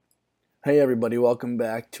Hey everybody, welcome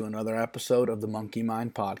back to another episode of the Monkey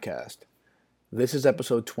Mind Podcast. This is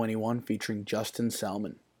episode 21 featuring Justin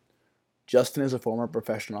Selman. Justin is a former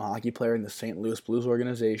professional hockey player in the St. Louis Blues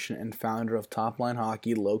organization and founder of Top Line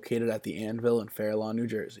Hockey located at the Anvil in Fair Lawn, New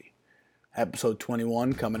Jersey. Episode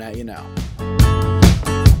 21 coming at you now.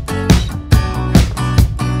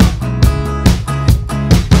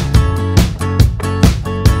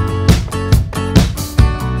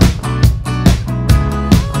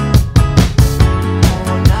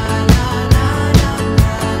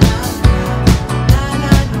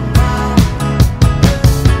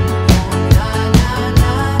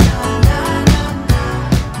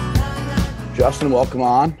 Justin, welcome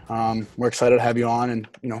on. We're excited to have you on and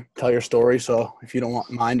tell your story. So, if you don't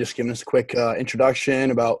mind, just giving us a quick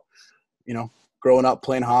introduction about growing up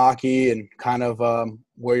playing hockey and kind of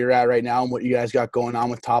where you're at right now and what you guys got going on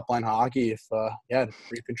with Top Line Hockey.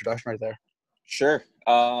 Brief introduction right there. Sure.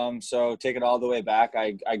 So take it all the way back.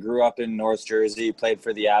 I grew up in North Jersey, played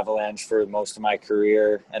for the Avalanche for most of my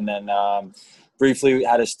career, and then briefly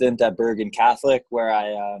had a stint at Bergen Catholic where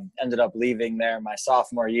I ended up leaving there my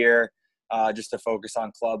sophomore year. Just to focus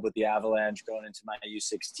on club with the Avalanche going into my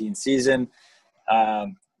U16 season.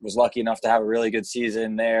 Was lucky enough to have a really good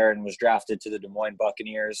season there and was drafted to the Des Moines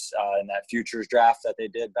Buccaneers in that futures draft that they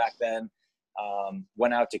did back then.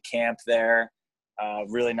 Went out to camp there,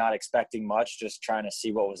 really not expecting much, just trying to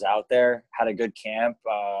see what was out there. Had a good camp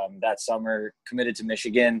that summer, committed to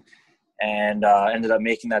Michigan, and ended up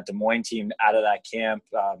making that Des Moines team out of that camp.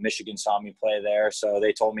 Michigan saw me play there, so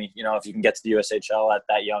they told me, if you can get to the USHL at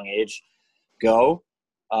that young age, go.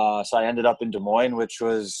 So I ended up in Des Moines, which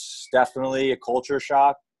was definitely a culture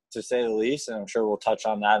shock, to say the least. And I'm sure we'll touch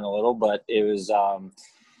on that in a little, but it was,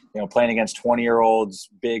 playing against 20-year-olds,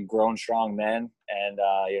 big, grown, strong men. And,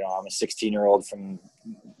 I'm a 16-year-old from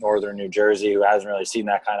northern New Jersey who hasn't really seen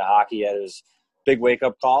that kind of hockey yet. It was a big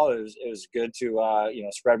wake-up call. It was good to,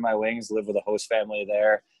 spread my wings, live with a host family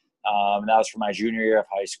there. And that was for my junior year of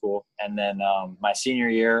high school. And then my senior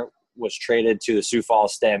year was traded to the Sioux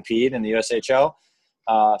Falls Stampede in the USHL.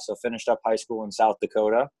 So finished up high school in South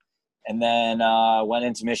Dakota, and then went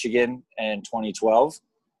into Michigan in 2012.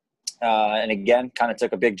 And again, kind of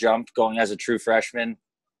took a big jump going as a true freshman.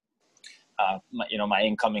 My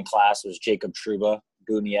incoming class was Jacob Trouba,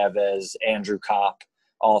 Boone Nieves, Andrew Kopp,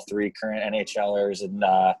 all three current NHLers,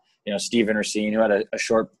 and Steven Racine, who had a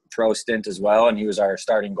short pro stint as well, and he was our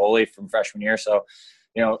starting goalie from freshman year. So,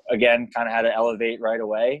 again, kind of had to elevate right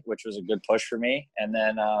away, which was a good push for me. And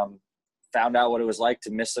then found out what it was like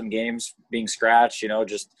to miss some games being scratched,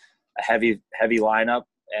 just a heavy lineup.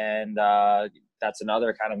 And that's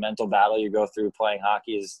another kind of mental battle you go through playing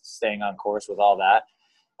hockey, is staying on course with all that.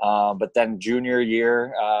 But then junior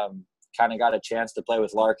year, kind of got a chance to play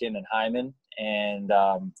with Larkin and Hyman, and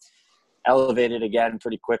elevated again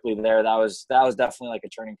pretty quickly there. That was definitely like a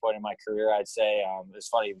turning point in my career, I'd say. It's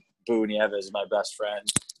funny, Boone Nieves is my best friend.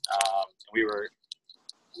 We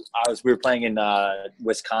were playing in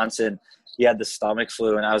Wisconsin. He had the stomach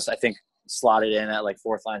flu, and I think slotted in at like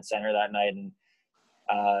fourth line center that night, and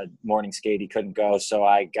morning skate he couldn't go, so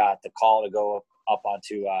I got the call to go up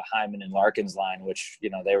onto Hyman and Larkin's line, which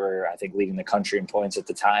they were, I think, leading the country in points at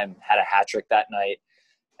the time. Had a hat trick that night,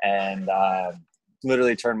 and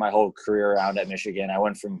literally turned my whole career around at Michigan. I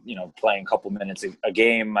went from, playing a couple minutes a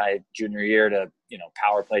game my junior year to,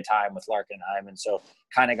 power play time with Larkin and Hyman. So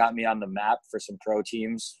kind of got me on the map for some pro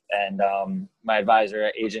teams. And my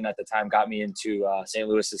advisor, agent at the time, got me into St.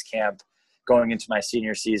 Louis's camp going into my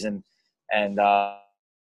senior season. And a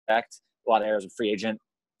lot of areas of free agent.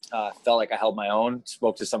 Felt like I held my own,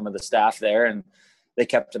 spoke to some of the staff there, and they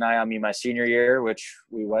kept an eye on me my senior year, which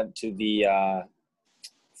we went to the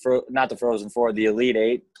not the Frozen Four, the Elite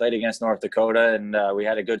Eight, played against North Dakota, and we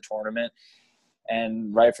had a good tournament.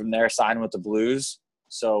 And right from there, signed with the Blues.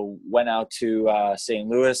 So went out to St.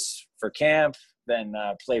 Louis for camp, then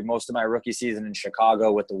played most of my rookie season in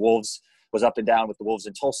Chicago with the Wolves, was up and down with the Wolves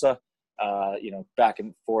in Tulsa, back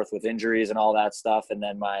and forth with injuries and all that stuff. And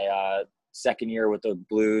then my second year with the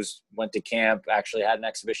Blues, went to camp, actually had an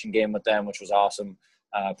exhibition game with them, which was awesome.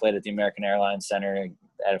 Played at the American Airlines Center,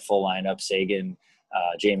 had a full lineup. Sagan,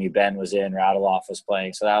 Jamie Benn was in, Radulov was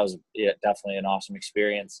playing. So that was definitely an awesome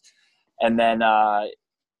experience. And then,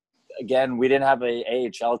 again, we didn't have a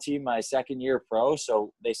AHL team my second year pro.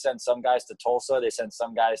 So they sent some guys to Tulsa. They sent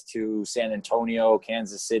some guys to San Antonio,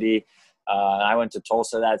 Kansas City. I went to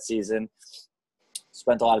Tulsa that season.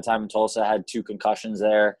 Spent a lot of time in Tulsa. Had 2 concussions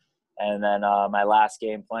there. And then my last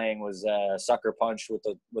game playing was Sucker Punch with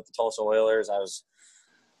the Tulsa Oilers. I was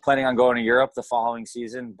planning on going to Europe the following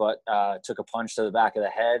season, but took a punch to the back of the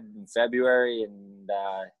head in February, and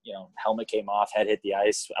helmet came off, head hit the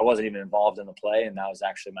ice. I wasn't even involved in the play, and that was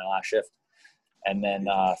actually my last shift. And then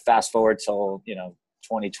fast forward till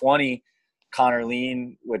 2020, Connor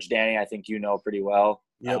Lean, which Danny, I think you know pretty well,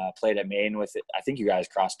 played at Maine with it. I think you guys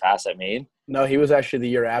crossed paths at Maine. No, he was actually the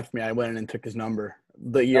year after me. I went in and took his number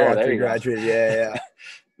the year after he graduated. Yeah.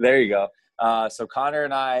 There you go. So Connor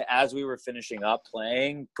and I, as we were finishing up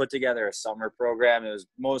playing, put together a summer program. It was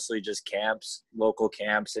mostly just camps, local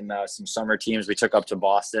camps, and some summer teams we took up to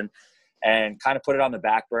Boston and kind of put it on the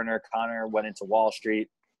back burner. Connor went into Wall Street.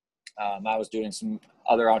 I was doing some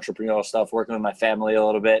other entrepreneurial stuff, working with my family a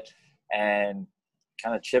little bit, and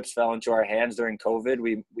kind of chips fell into our hands during COVID.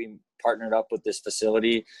 We partnered up with this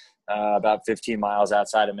facility about 15 miles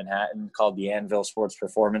outside of Manhattan called the Anvil Sports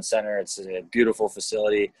Performance Center. It's a beautiful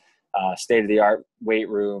facility, state-of-the-art weight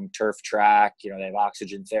room, turf track. They have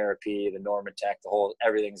oxygen therapy, the Normatec,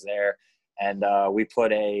 everything's there. And we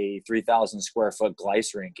put a 3,000 square foot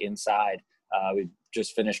Gleis rink inside. We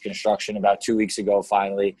just finished construction about 2 weeks ago,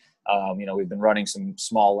 finally. We've been running some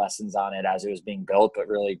small lessons on it as it was being built, but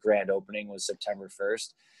really grand opening was September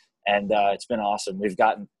 1st. And it's been awesome. We've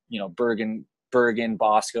gotten, Bergen,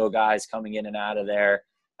 Bosco guys coming in and out of there.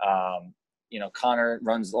 Connor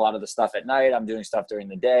runs a lot of the stuff at night. I'm doing stuff during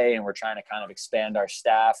the day, and we're trying to kind of expand our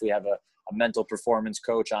staff. We have a mental performance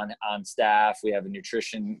coach on staff. We have a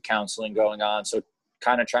nutrition counseling going on. So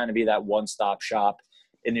kind of trying to be that one-stop shop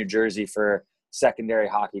in New Jersey for secondary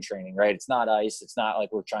hockey training, right? It's not ice. It's not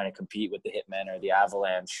like we're trying to compete with the Hitmen or the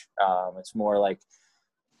Avalanche. It's more like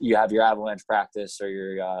you have your Avalanche practice or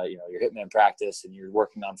your Hitman practice, and you're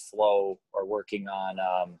working on flow or working on,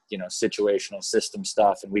 situational system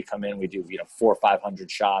stuff. And we come in, we do, 400 or 500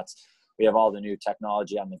 shots. We have all the new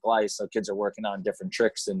technology on the Gleis. So kids are working on different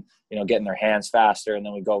tricks and, getting their hands faster. And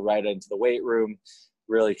then we go right into the weight room.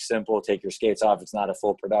 Really simple. Take your skates off. It's not a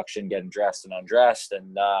full production, getting dressed and undressed.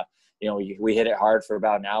 And, we hit it hard for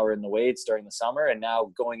about an hour in the weights during the summer, and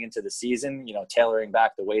now going into the season, tailoring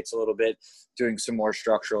back the weights a little bit, doing some more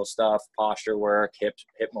structural stuff, posture work, hip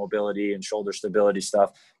mobility and shoulder stability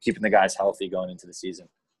stuff, keeping the guys healthy going into the season.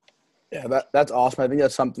 Yeah, that's awesome. I think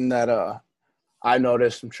that's something that I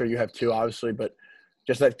noticed. I'm sure you have too, obviously, but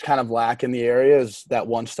just that kind of lack in the area is that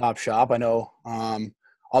one-stop shop. I know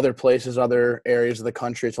other places, other areas of the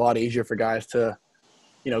country, it's a lot easier for guys to,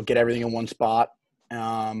 get everything in one spot.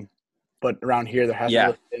 But around here, there hasn't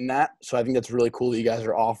really been that. So I think that's really cool that you guys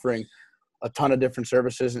are offering a ton of different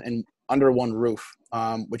services and under one roof,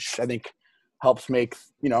 which I think helps make,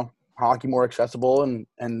 hockey more accessible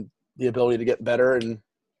and the ability to get better and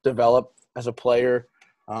develop as a player,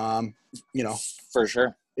 For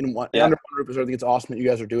sure. Under one roof. I think it's awesome that you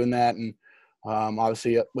guys are doing that. And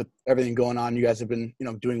obviously with everything going on, you guys have been,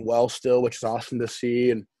 doing well still, which is awesome to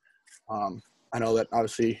see. And I know that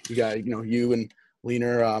obviously you guys, you and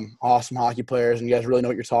Leaner, awesome hockey players, and you guys really know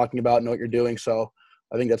what you're talking about, know what you're doing. So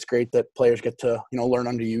I think that's great that players get to, learn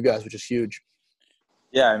under you guys, which is huge.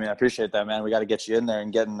 Yeah, I appreciate that, man. We got to get you in there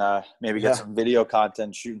and get some video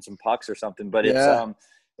content, shooting some pucks or something. But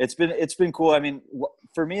it's been cool.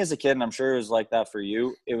 For me as a kid, and I'm sure it was like that for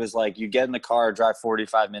you, it was like you get in the car, drive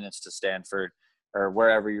 45 minutes to Stanford or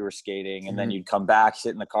wherever you were skating, and then you'd come back,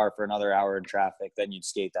 sit in the car for another hour in traffic. Then you'd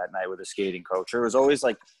skate that night with a skating coach. There was always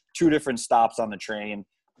like 2 different stops on the train.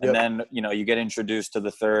 And then, you get introduced to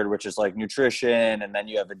the third, which is like nutrition. And then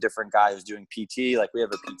you have a different guy who's doing PT. Like we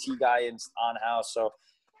have a PT guy on house. So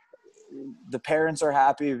the parents are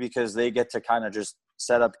happy because they get to kind of just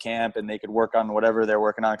set up camp and they could work on whatever they're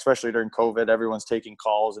working on, especially during COVID. Everyone's taking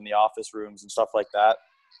calls in the office rooms and stuff like that.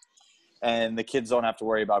 And the kids don't have to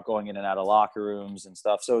worry about going in and out of locker rooms and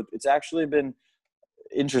stuff. So it's actually been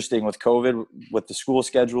interesting with COVID, with the school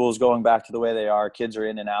schedules going back to the way they are. Kids are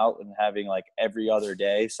in and out and having like every other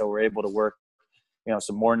day. So we're able to work,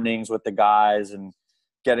 some mornings with the guys and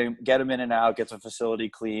get them in and out, get the facility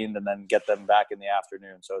cleaned, and then get them back in the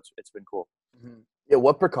afternoon. So it's been cool. Mm-hmm. Yeah.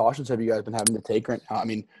 What precautions have you guys been having to take right now?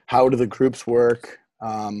 How do the groups work?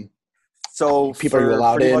 So people are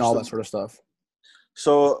allowed in, all that sort of stuff.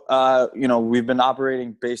 So, we've been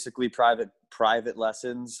operating basically private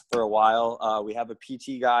lessons for a while. We have a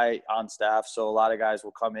PT guy on staff. So a lot of guys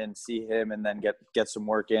will come in, see him, and then get some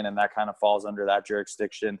work in, and that kind of falls under that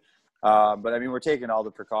jurisdiction. But we're taking all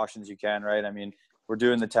the precautions you can, right? We're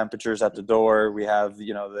doing the temperatures at the door. We have,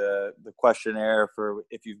 the questionnaire for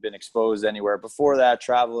if you've been exposed anywhere before that,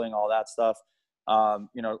 traveling, all that stuff.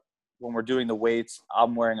 When we're doing the weights,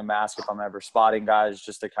 I'm wearing a mask if I'm ever spotting guys,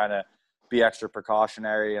 just to kind of be extra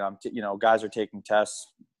precautionary. And guys are taking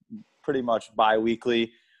tests pretty much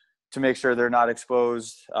bi-weekly. to make sure they're not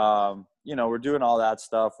exposed. We're doing all that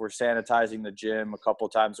stuff. We're sanitizing the gym a couple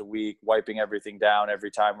times a week, wiping everything down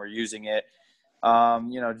every time we're using it.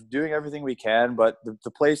 Doing everything we can, but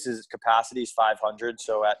the place's capacity is 500.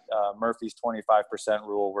 So at Murphy's 25%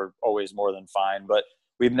 rule, we're always more than fine, but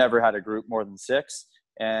we've never had a group more than 6.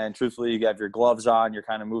 And truthfully, you have your gloves on, you're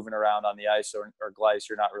kind of moving around on the ice or glice.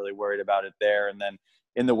 You're not really worried about it there. And then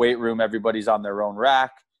in the weight room, everybody's on their own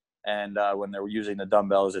rack. And when they're using the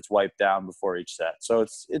dumbbells, it's wiped down before each set. So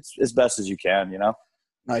it's as best as you can,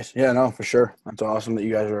 Nice. Yeah, no, for sure. That's awesome that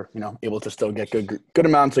you guys are, able to still get good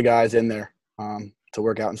amounts of guys in there to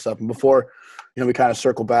work out and stuff. And before, we kind of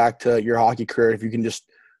circle back to your hockey career, if you can just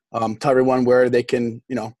tell everyone where they can,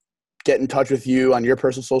 get in touch with you on your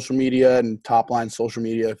personal social media and Top Line social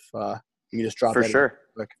media, if you can just drop for that sure. in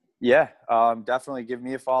quick. Yeah, definitely give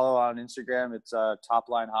me a follow on Instagram. It's Top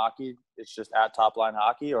Line Hockey. It's just at Top Line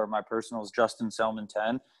Hockey, or my personal is Justin Selman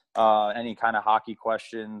 10. Any kind of hockey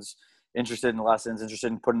questions, interested in lessons, interested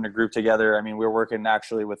in putting a group together. I mean, we're working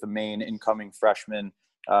actually with the main incoming freshman,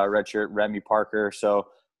 redshirt Remy Parker. So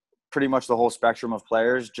pretty much the whole spectrum of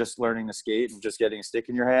players, just learning to skate and just getting a stick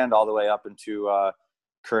in your hand, all the way up into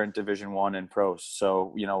current Division I and pros.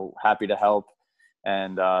 So, happy to help,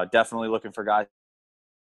 and definitely looking for guys.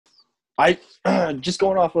 I just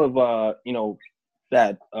going off of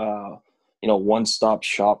that one-stop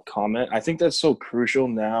shop comment. I think that's so crucial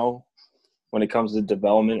now when it comes to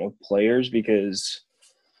development of players, because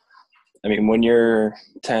I mean, when you're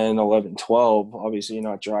 10, 11, 12, obviously you're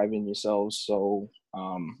not driving yourselves. So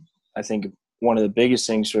I think one of the biggest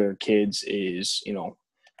things for kids is,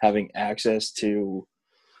 having access to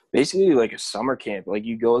basically like a summer camp. Like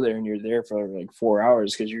you go there and you're there for like 4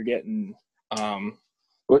 hours because you're getting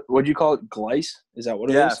what do you call it? Glice? Is that what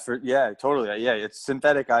it is? Yeah, totally. Yeah, it's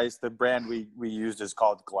synthetic ice. The brand we used is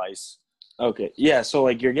called Glice. Okay. Yeah, so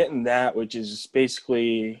like you're getting that, which is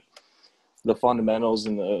basically the fundamentals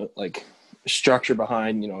and the like structure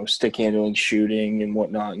behind, stick handling, shooting and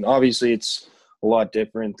whatnot. And obviously it's a lot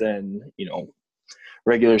different than,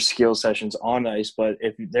 regular skill sessions on ice. But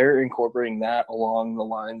if they're incorporating that along the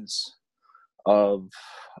lines of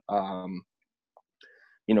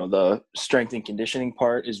the strength and conditioning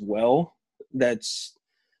part as well, that's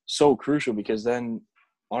so crucial, because then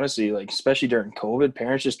honestly, like, especially during COVID,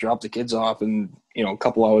 parents just drop the kids off and, a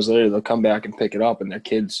couple hours later they'll come back and pick it up and their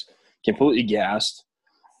kid's completely gassed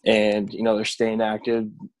and, they're staying active.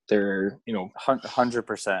 They're,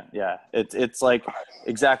 100%. Yeah. It's like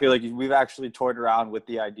exactly like we've actually toyed around with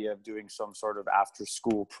the idea of doing some sort of after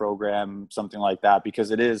school program, something like that,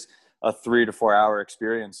 because it is a 3 to 4 hour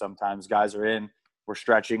experience. Sometimes guys are in, we're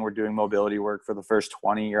stretching, we're doing mobility work for the first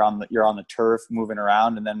 20, you're on the turf moving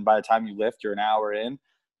around. And then by the time you lift, you're an hour in,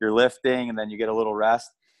 you're lifting, and then you get a little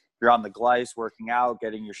rest. You're on the glice, working out,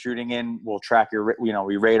 getting your shooting in. We'll track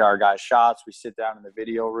we rate our guys' shots. We sit down in the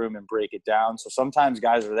video room and break it down. So sometimes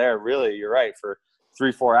guys are there, really, you're right, for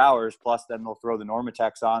 3-4 hours. Plus then they'll throw the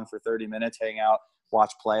Normatex on for 30 minutes, hang out,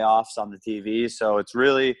 watch playoffs on the TV. So it's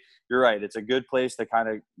really, you're right. It's a good place to kind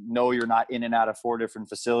of know you're not in and out of 4 different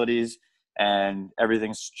facilities and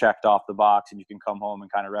everything's checked off the box and you can come home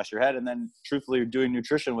and kind of rest your head. And then truthfully, doing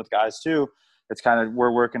nutrition with guys too. It's kind of,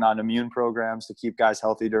 we're working on immune programs to keep guys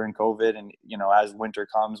healthy during COVID. And, as winter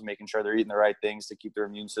comes, making sure they're eating the right things to keep their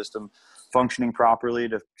immune system functioning properly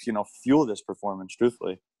to, fuel this performance,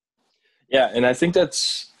 truthfully. Yeah. And I think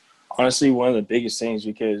that's honestly one of the biggest things,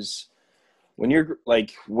 because when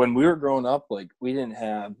we were growing up, like, we didn't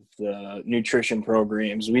have the nutrition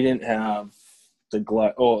programs. We didn't have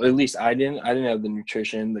at least I didn't have the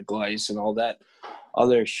nutrition, the glice and all that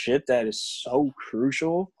other shit that is so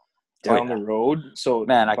crucial down the road. So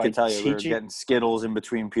man, I can tell you, we were getting Skittles in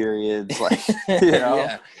between periods, like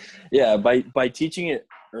yeah. By teaching it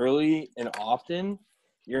early and often,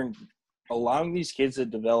 you're allowing these kids to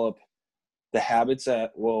develop the habits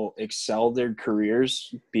that will excel their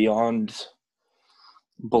careers beyond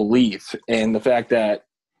belief. And the fact that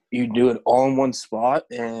you do it all in one spot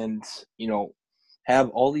and have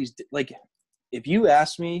all these, like, if you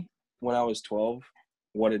asked me when I was 12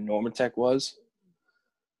 what a Normatec was,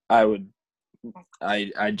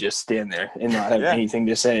 I'd just stand there and not have anything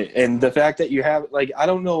to say. And the fact that you have, like, I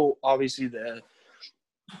don't know, obviously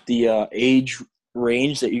the age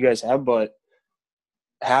range that you guys have, but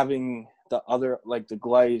having the other, like the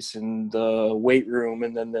glice and the weight room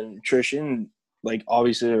and then the nutrition, like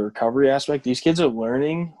obviously the recovery aspect, these kids are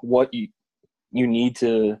learning what you need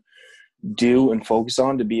to do and focus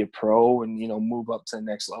on to be a pro and, move up to the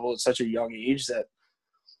next level at such a young age that,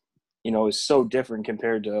 is so different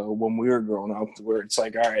compared to when we were growing up, where it's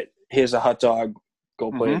like, all right, here's a hot dog,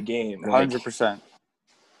 go play a game. 100%.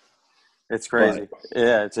 It's crazy.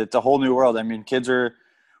 Yeah, it's a whole new world. I mean, kids are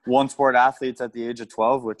one sport athletes at the age of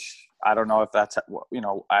 12, which I don't know if that's,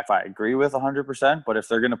 if I agree with 100%, but if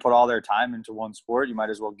they're going to put all their time into one sport, you might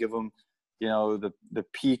as well give them, the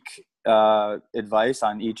peak advice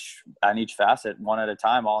on each facet, one at a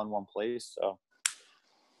time, all in one place. So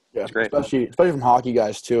yeah, it's great. especially from hockey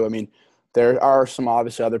guys too. I mean, there are some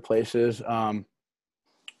obviously other places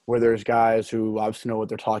where there's guys who obviously know what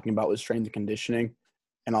they're talking about with strength and conditioning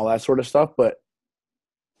and all that sort of stuff, but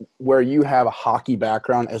where you have a hockey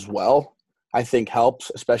background as well, I think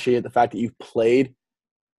helps, especially the fact that you've played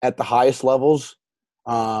at the highest levels.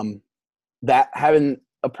 That having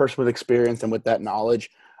a person with experience and with that knowledge,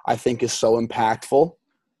 I think is so impactful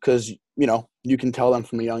because, you can tell them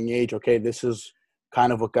from a young age, okay, this is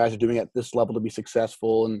kind of what guys are doing at this level to be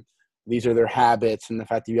successful. And these are their habits. And the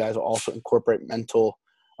fact that you guys also incorporate mental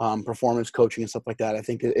performance coaching and stuff like that, I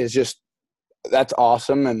think is just, that's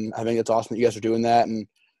awesome. And I think it's awesome that you guys are doing that. And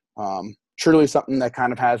truly something that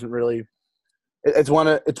kind of hasn't really, it's one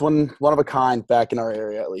of a kind back in our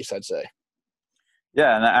area, at least I'd say.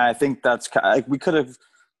 Yeah. And I think that's, we could have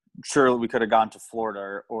gone to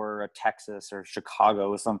Florida or Texas or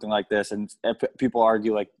Chicago with something like this. And people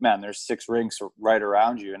argue like, man, there's 6 rinks right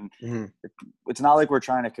around you. And it's not like we're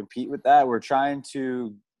trying to compete with that. We're trying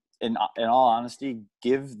to, in all honesty,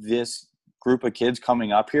 give this group of kids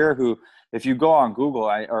coming up here who, if you go on Google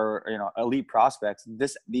elite prospects,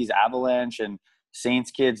 these Avalanche and Saints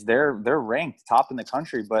kids, they're ranked top in the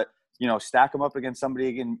country, but stack them up against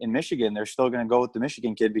somebody in Michigan, they're still going to go with the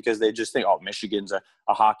Michigan kid because they just think, oh, Michigan's a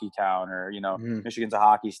hockey town, or Michigan's a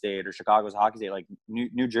hockey state, or Chicago's a hockey state. Like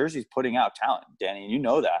New Jersey's putting out talent, Danny, and you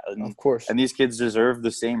know that. And, of course. And these kids deserve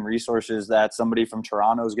the same resources that somebody from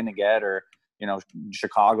Toronto is going to get, or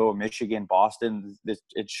Chicago, Michigan, Boston.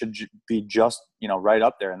 It should be just right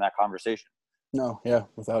up there in that conversation. No, yeah,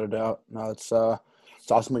 without a doubt. No, it's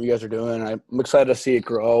awesome what you guys are doing. I'm excited to see it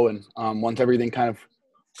grow, and once everything kind of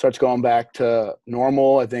starts going back to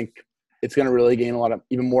normal, I think it's going to really gain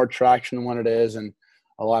even more traction than what it is, and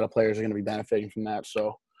a lot of players are going to be benefiting from that.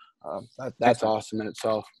 So that's awesome in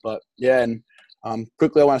itself. But yeah, and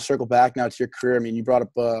quickly I want to circle back now to your career. I mean, you brought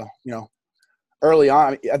up early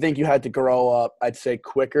on, I think you had to grow up, I'd say,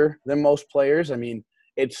 quicker than most players. I mean,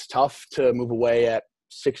 it's tough to move away at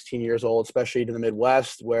 16 years old, especially to the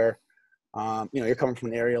Midwest, where you're coming from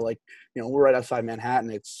an area like we're right outside Manhattan.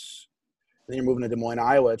 And then you're moving to Des Moines,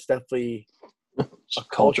 Iowa. It's definitely a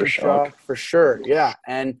culture shock for sure. Yeah,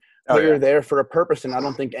 and you're there for a purpose, and I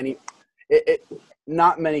don't think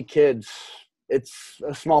not many kids. It's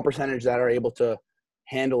a small percentage that are able to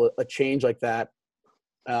handle a change like that,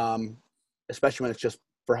 especially when it's just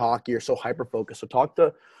for hockey or so hyper focused. So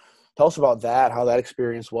tell us about that, how that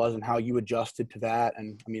experience was, and how you adjusted to that.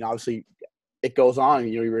 And I mean, obviously, it goes on.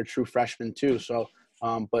 You were a true freshman too. So,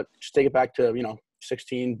 but just take it back to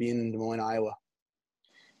 16, being in Des Moines, Iowa.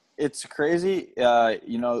 It's crazy.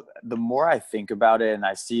 The more I think about it and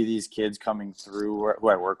I see these kids coming through who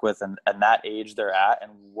I work with and that age they're at,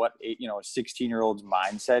 and what a 16-year-old's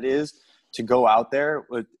mindset is to go out there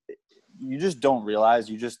with, you just don't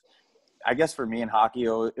realize. I guess for me in hockey,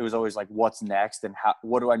 it was always like, what's next and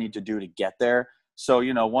what do I need to do to get there? So,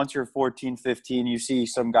 once you're 14, 15, you see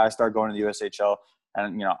some guys start going to the USHL,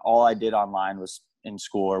 and, all I did online was in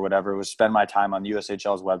school or whatever was spend my time on the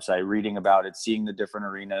USHL's website, reading about it, seeing the different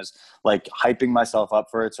arenas, like hyping myself up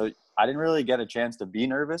for it. So I didn't really get a chance to be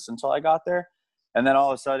nervous until I got there. And then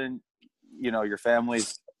all of a sudden, your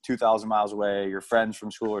family's 2,000 miles away, your friends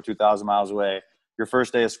from school are 2,000 miles away. Your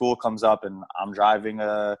first day of school comes up and I'm driving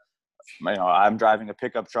a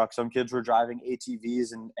pickup truck. Some kids were driving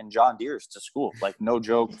ATVs and John Deeres to school. Like, no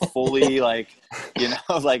joke, fully like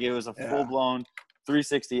it was a full blown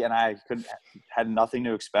 360, and I had nothing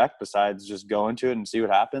to expect besides just going to it and see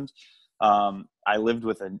what happens. I lived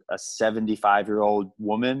with a 75-year-old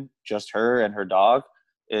woman, just her and her dog,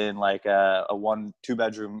 in like a 1-2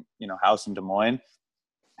 bedroom, house in Des Moines.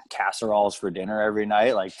 Casseroles for dinner every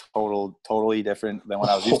night, like totally different than what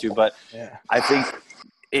I was used to. But yeah. I think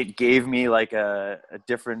it gave me like a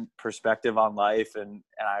different perspective on life, and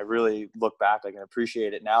I really look back and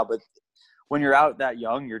appreciate it now. But when you're out that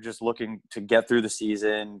young, you're just looking to get through the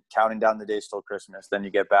season, counting down the days till Christmas. Then you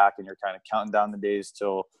get back and you're kind of counting down the days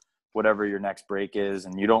till whatever your next break is.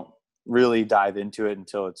 And you don't really dive into it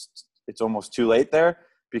until it's almost too late there,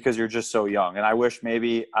 because you're just so young. And I wish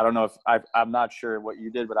maybe, I don't know if I'm not sure what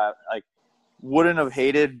you did, but I wouldn't have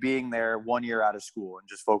hated being there 1 year out of school and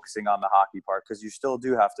just focusing on the hockey part, because you still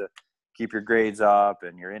do have to keep your grades up,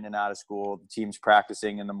 and you're in and out of school. The team's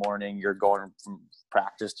practicing in the morning. You're going from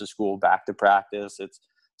practice to school, back to practice. It's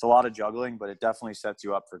it's a lot of juggling, but it definitely sets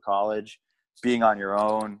you up for college. Being on your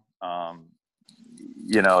own,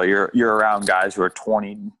 you know, you're around guys who are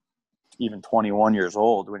 20, even 21 years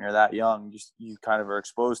old. When you're that young, you kind of are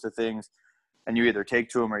exposed to things, and you either take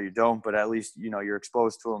to them or you don't. But at least, you know, you're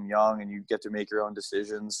exposed to them young, and you get to make your own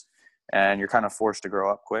decisions, and you're kind of forced to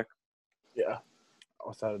grow up quick. Yeah,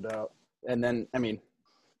 without a doubt. And then, I mean,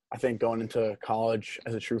 I think going into college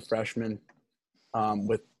as a true freshman,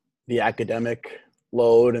 with the academic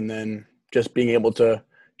load and then just being able to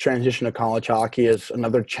transition to college hockey is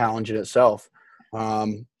another challenge in itself.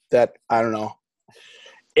 That, I don't know.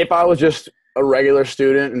 If I was just a regular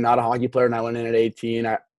student and not a hockey player and I went in at 18,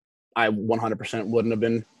 I 100% wouldn't have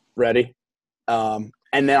been ready. And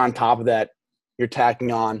then on top of that, you're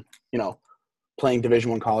tacking on, you know, playing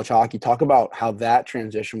Division I college hockey. Talk about how that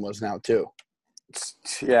transition was now too.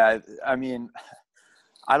 Yeah, I mean,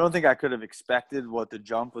 I don't think I could have expected what the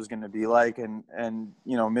jump was going to be like. And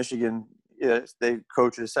you know, Michigan,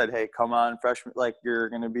 coaches said, hey, come on, freshman, like you're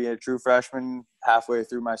going to be a true freshman halfway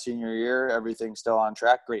through my senior year. Everything's still on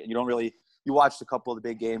track. Great. And you watched a couple of the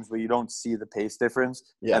big games, but you don't see the pace difference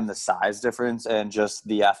and the size difference and just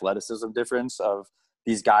the athleticism difference of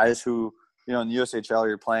these guys who, you know, in the USHL,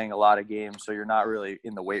 you're playing a lot of games, so you're not really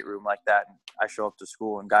in the weight room like that. And I show up to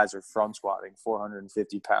school and guys are front squatting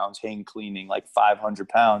 450 pounds, hang cleaning like 500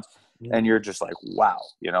 pounds. And you're just like, wow,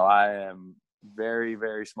 you know, I am very,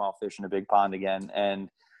 very small fish in a big pond again. And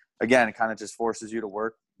again, it kind of just forces you to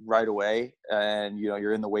work right away. And, you know,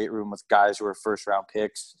 you're in the weight room with guys who are first round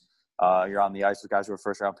picks. You're on the ice with guys who are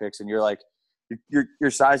first round picks, and you're like,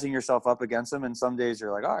 you're sizing yourself up against them. And some days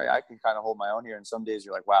you're like, all right, I can kind of hold my own here. And some days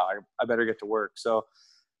you're like, wow, I better get to work. So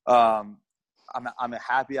I'm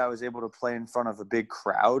happy I was able to play in front of a big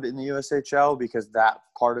crowd in the USHL because that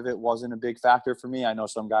part of it wasn't a big factor for me. I know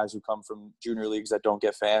some guys who come from junior leagues that don't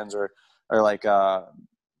get fans or like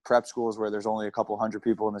prep schools where there's only a couple hundred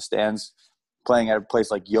people in the stands. Playing at a place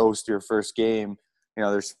like Yost, your first game, you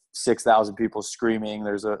know, there's 6,000 people screaming.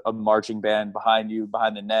 There's a marching band behind you,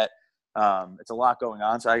 behind the net. It's a lot going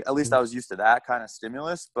on. So at least I was used to that kind of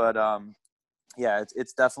stimulus, but yeah,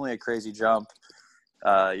 it's definitely a crazy jump.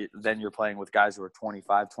 Then you're playing with guys who are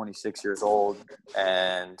 25, 26 years old.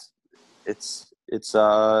 And it's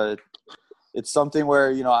something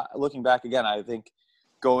where, you know, looking back again, I think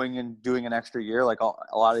going and doing an extra year, like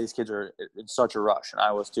a lot of these kids are in such a rush. And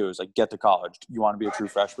I was too. It's like, get to college. You want to be a true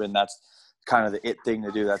freshman. That's kind of the it thing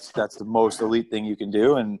to do. That's the most elite thing you can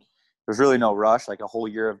do. And there's really no rush. Like a whole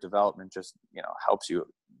year of development just, you know, helps you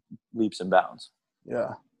leaps and bounds.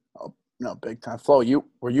 Yeah. Oh, no, big time. Flo, you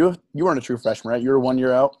weren't a true freshman, right? You were 1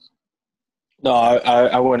 year out? No,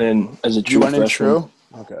 I went in as a true freshman. True?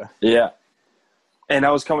 Okay. Yeah. And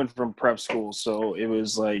I was coming from prep school, so it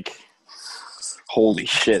was like, holy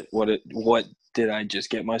shit, what did I just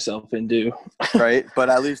get myself into? Right. But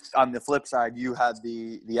at least on the flip side, you had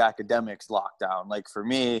the academics locked down. Like for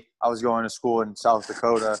me, I was going to school in South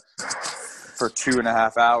Dakota for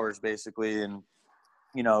 2.5 hours basically. And,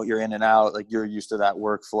 you know, you're in and out, like you're used to that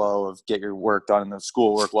workflow of get your work done. And the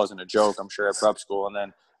school work wasn't a joke, I'm sure, at prep school. And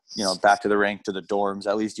then, you know, back to the rink, to the dorms,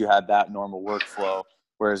 at least you had that normal workflow.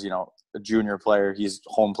 Whereas, you know, a junior player, he's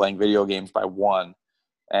home playing video games by 1.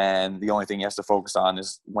 And the only thing he has to focus on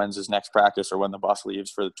is when's his next practice or when the bus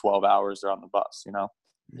leaves for the 12 hours they're on the bus, you know?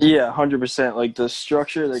 Yeah, 100%. Like the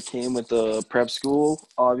structure that came with the prep school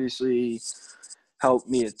obviously helped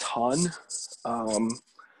me a ton.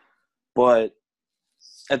 But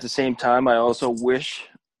at the same time, I also wish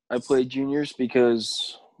I played juniors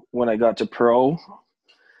because when I got to pro,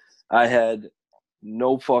 I had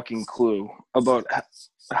no fucking clue about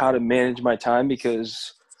how to manage my time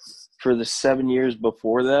because for the 7 years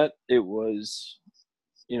before that, it was,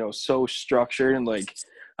 you know, so structured and like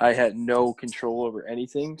I had no control over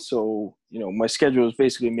anything. So, you know, my schedule was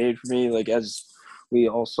basically made for me, like as we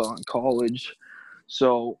all saw in college.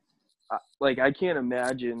 So, like, I can't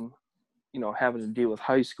imagine, you know, having to deal with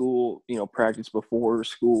high school, you know, practice before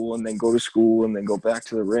school and then go to school and then go back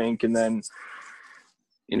to the rink. And then,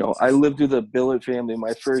 you know, I lived through the Billet family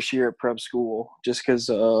my first year at prep school just because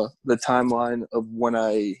the timeline of when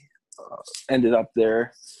I ended up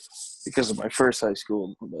there because of my first high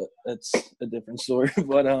school, but that's a different story.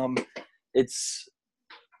 But it's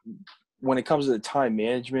when it comes to the time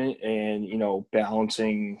management and, you know,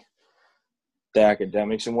 balancing the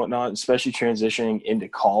academics and whatnot, especially transitioning into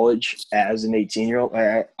college as an 18-year-old,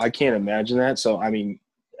 I can't imagine that. So, I mean,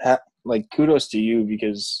 like, kudos to you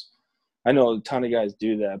because I know a ton of guys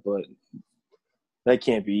do that, but that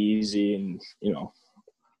can't be easy. And, you know,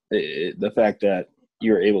 the fact that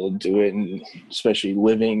you're able to do it, and especially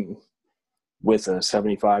living with a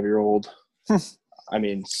 75-year-old, I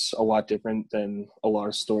mean, it's a lot different than a lot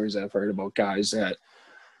of stories I've heard about guys that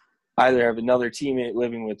either have another teammate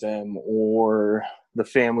living with them or the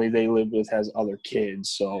family they live with has other kids.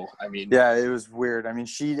 So, I mean. Yeah, it was weird. I mean,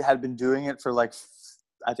 she had been doing it for like,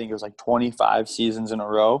 I think it was like 25 seasons in a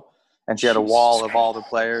row. And she had a wall of all the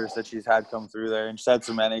players that she's had come through there. And she had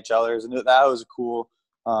some NHLers. And that was cool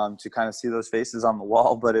to kind of see those faces on the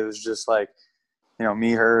wall. But it was just like, you know,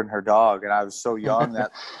 me, her, and her dog. And I was so young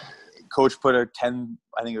that coach put I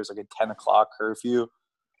think it was like a 10 o'clock curfew.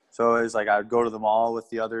 So it was like I would go to the mall with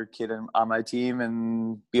the other kid on my team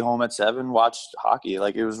and be home at 7, watch hockey.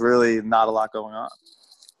 Like it was really not a lot going on.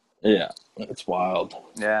 Yeah, it's wild.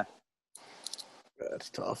 Yeah. That's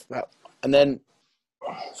tough. And then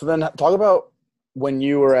talk about when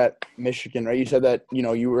you were at Michigan, right? You said that, you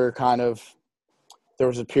know, you were kind of – there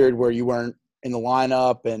was a period where you weren't in the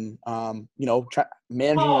lineup and, you know,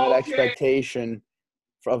 managing that expectation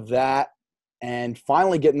of that and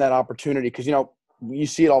finally getting that opportunity because, you know, you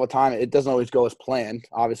see it all the time. It doesn't always go as planned,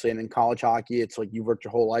 obviously. And in college hockey, it's like you've worked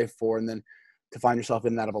your whole life for, and then to find yourself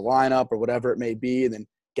in and out of a lineup or whatever it may be, and then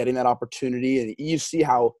getting that opportunity. And you see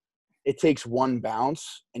how it takes one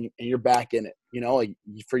bounce and you're back in it. You know, like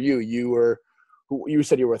for you, you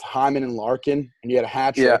said you were with Hyman and Larkin, and you had a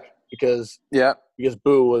hat trick because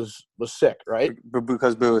Boo was sick, right?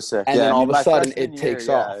 Because Boo was sick. And then all of a sudden it takes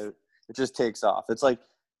off. It just takes off. It's like,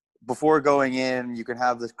 before going in, you can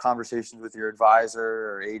have the conversations with your advisor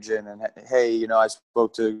or agent and, hey, you know, I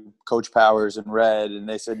spoke to Coach Powers and Red, and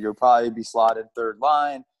they said you'll probably be slotted third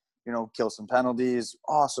line, you know, kill some penalties.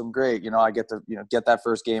 Awesome, great. You know, I get to, you know, get that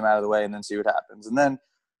first game out of the way and then see what happens. And then,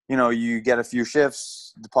 you know, you get a few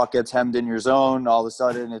shifts, the puck gets hemmed in your zone. All of a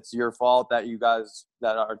sudden it's your fault that you guys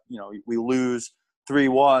that are, you know, we lose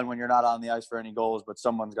 3-1 when you're not on the ice for any goals, but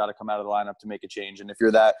someone's got to come out of the lineup to make a change. And if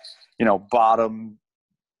you're that, you know, bottom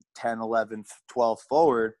 10, 11th, 12th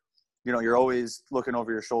forward, you know, you're always looking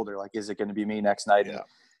over your shoulder. Like, is it going to be me next night? Yeah.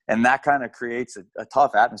 And that kind of creates a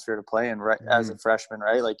tough atmosphere to play in, right? As a freshman,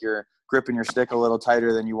 right? Like you're gripping your stick a little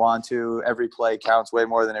tighter than you want to. Every play counts way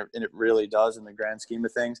more than it really does in the grand scheme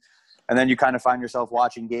of things. And then you kind of find yourself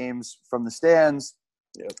watching games from the stands,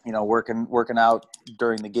 you know, working out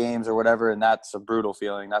during the games or whatever. And that's a brutal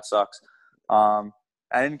feeling. That sucks.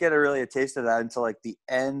 I didn't get a taste of that until like the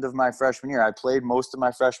end of my freshman year. I played most of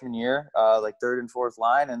my freshman year, like third and fourth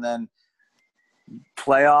line, and then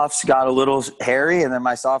playoffs got a little hairy. And then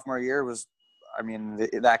my sophomore year was, I mean,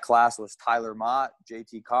 that class was Tyler Mott,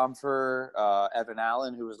 JT Comfer, Evan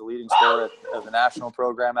Allen, who was the leading scorer of the national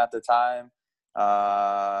program at the time.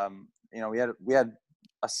 You know, we had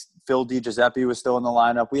Phil DiGiuseppe was still in the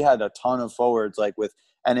lineup. We had a ton of forwards like with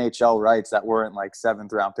NHL rights that weren't like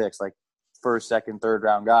 7th round picks, like first, second, third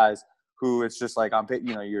round guys who it's just like,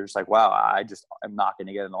 you know, you're just like, wow, I'm not going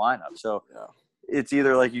to get in the lineup. So it's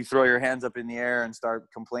either like you throw your hands up in the air and start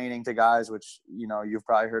complaining to guys, which, you know, you've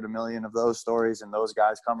probably heard a million of those stories and those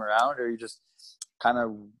guys come around, or you just kind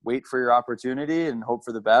of wait for your opportunity and hope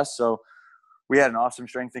for the best. So we had an awesome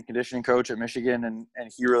strength and conditioning coach at Michigan, and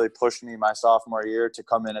he really pushed me my sophomore year to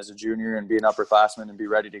come in as a junior and be an upperclassman and be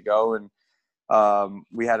ready to go. And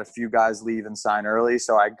we had a few guys leave and sign early,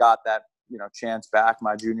 so I got that, you know, chance back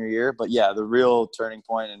my junior year. But yeah, the real turning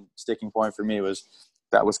point and sticking point for me was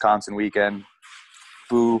that Wisconsin weekend.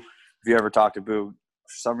 Boo, if you ever talk to Boo,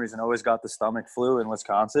 for some reason always got the stomach flu in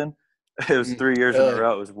Wisconsin. It was 3 years in a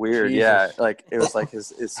row. It was weird. Jesus. Yeah, like it was like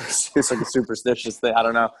it's like a superstitious thing. I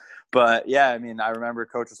don't know, but yeah, I mean, I remember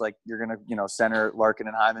coach was like, "You're gonna, you know, center Larkin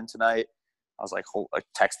and Hyman tonight." I was like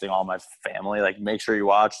texting all my family, like, "Make sure you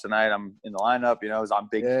watch tonight. I'm in the lineup." You know, it was on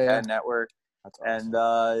Big Ten Network. That's awesome.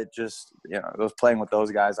 And it just, you know, I was playing with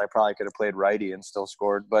those guys. I probably could have played righty and still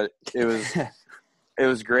scored, but it was it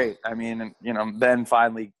was great. I mean, you know, then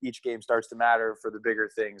finally each game starts to matter for the bigger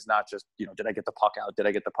things, not just, you know, did I get the puck out? Did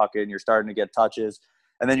I get the puck in? You're starting to get touches.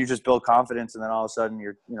 And then you just build confidence, and then all of a sudden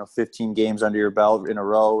you're, you know, 15 games under your belt in a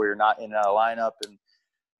row where you're not in a lineup, and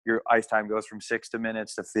your ice time goes from 6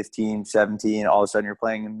 minutes to 15, 17. All of a sudden you're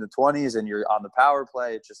playing in the 20s and you're on the power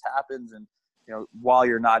play. It just happens. And, you know, while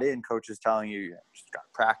you're not in, coach is telling you, you just got to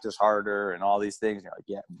practice harder and all these things. You're like,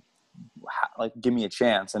 yeah, like, give me a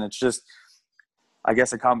chance. And it's just, I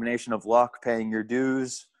guess, a combination of luck, paying your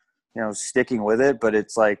dues, you know, sticking with it. But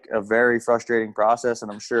it's like a very frustrating process.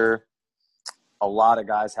 And I'm sure a lot of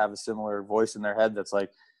guys have a similar voice in their head that's like,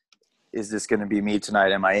 is this going to be me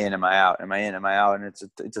tonight? Am I in? Am I out? Am I in? Am I out? And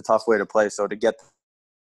it's a tough way to play. So to get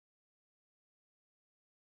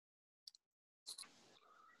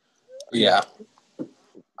yeah,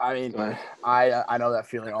 I mean, I know that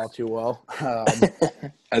feeling all too well.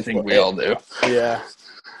 I think we all do. Yeah,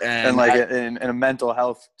 and like in a mental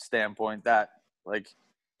health standpoint, that Like,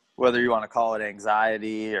 whether you want to call it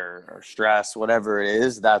anxiety or stress, whatever it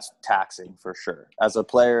is, that's taxing for sure. As a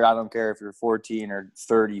player, I don't care if you're 14 or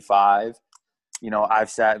 35. I've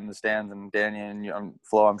sat in the stands, and Danny and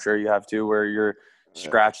Flo, I'm sure you have too, where you're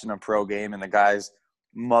scratched in a pro game and the guy's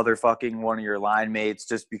motherfucking one of your line mates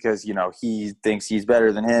just because, he thinks he's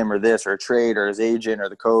better than him or this or a trade or his agent or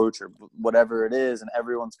the coach or whatever it is. And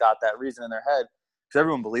everyone's got that reason in their head because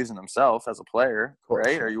everyone believes in themselves as a player,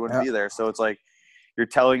 right? Or you wouldn't be there. So it's like you're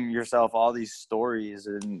telling yourself all these stories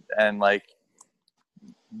and like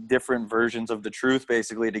different versions of the truth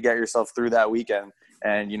basically to get yourself through that weekend.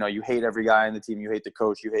 And, you hate every guy on the team. You hate the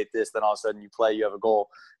coach. You hate this. Then all of a sudden you play, you have a goal.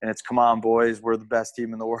 And it's, come on, boys, we're the best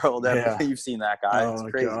team in the world. Yeah. You've seen that guy. Oh, it's my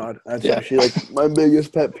crazy. God. That's actually, like, my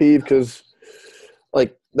biggest pet peeve because,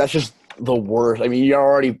 like, that's just the worst. I mean, you're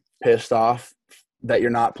already pissed off that you're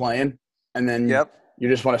not playing. And then you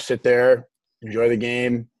just want to sit there, enjoy the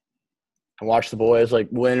game, and watch the boys, like,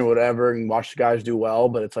 win or whatever and watch the guys do well.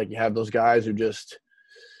 But it's like you have those guys who just –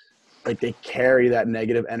 like they carry that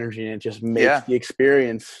negative energy and it just makes the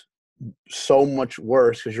experience so much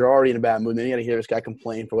worse because you're already in a bad mood. Then you got to hear this guy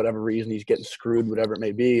complain for whatever reason. He's getting screwed, whatever it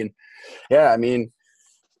may be. And, I mean,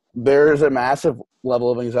 there's a massive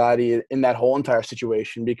level of anxiety in that whole entire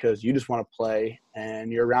situation because you just want to play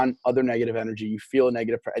and you're around other negative energy. You feel a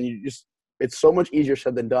negative – and you just – it's so much easier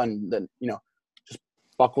said than done than, just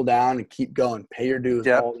buckle down and keep going, pay your dues,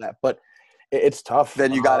 all that. But – it's tough.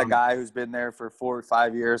 Then you got a guy who's been there for 4 or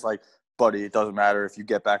 5 years, like, buddy, it doesn't matter if you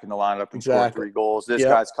get back in the lineup and score 3 goals. This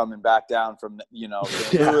guy's coming back down from,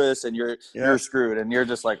 St. Louis, and you're screwed. And you're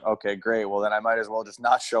just like, okay, great. Well, then I might as well just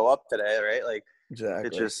not show up today, right? Like,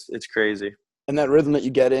 it's crazy. And that rhythm that you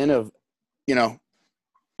get in of,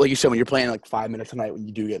 like you said, when you're playing like 5 minutes a night when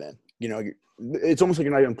you do get in, it's almost like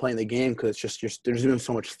you're not even playing the game because it's just there's even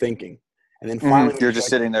so much thinking. And then finally, you're just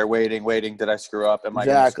sitting there waiting. Did I screw up? Am I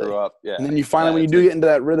going to screw up? Yeah. And then you finally, when you do get into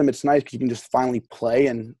that rhythm, it's nice because you can just finally play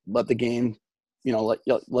and let the game,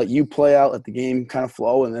 let you play out, let the game kind of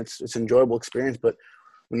flow, and it's an enjoyable experience. But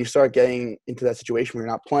when you start getting into that situation where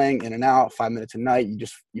you're not playing in and out 5 minutes a night,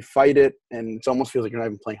 you fight it, and it almost feels like you're not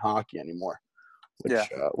even playing hockey anymore. Totally.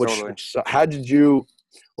 What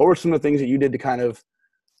were some of the things that you did to kind of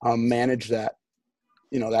manage that,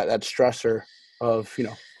 that stressor of,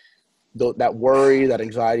 that worry, that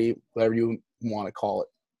anxiety, whatever you want to call it?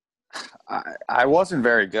 I wasn't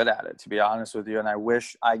very good at it, to be honest with you. And I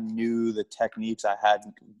wish I knew the techniques I had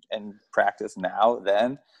in practice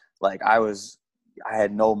then. Like I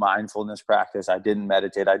had no mindfulness practice. I didn't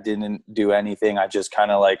meditate. I didn't do anything. I just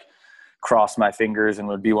kind of like crossed my fingers and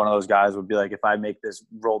would be one of those guys would be like, if I make this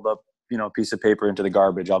rolled up, piece of paper into the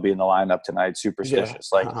garbage, I'll be in the lineup tonight.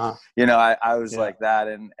 Superstitious. I was like that.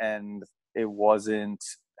 And it wasn't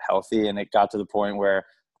healthy, and it got to the point where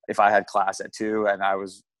if I had class at 2 and I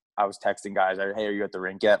was texting guys, hey, are you at the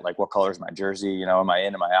rink yet? Like, what color is my jersey? Am I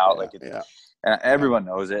in? Am I out? And everyone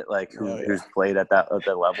knows it, like who's played at that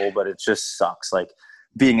level, but it just sucks. Like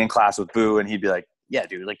being in class with Boo, and he'd be like, yeah,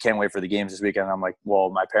 dude, like can't wait for the games this weekend. And I'm like, well,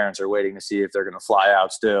 my parents are waiting to see if they're going to fly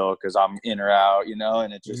out still because I'm in or out,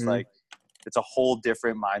 and it's just like it's a whole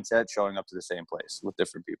different mindset showing up to the same place with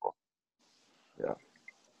different people. Yeah.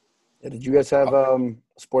 Did you guys have a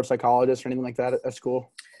sports psychologist or anything like that at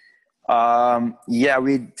school? Yeah,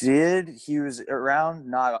 we did. He was around,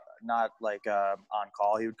 not like on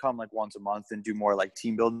call. He would come like once a month and do more like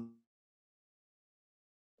team building.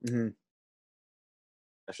 Them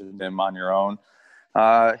on your own.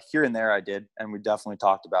 Here and there I did, and we definitely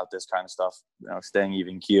talked about this kind of stuff. Staying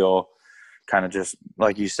even keel, kind of just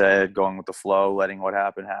like you said, going with the flow, letting what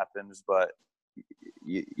happens. But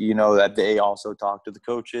that they also talk to the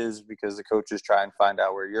coaches because the coaches try and find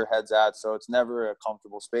out where your head's at. So it's never a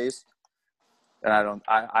comfortable space. And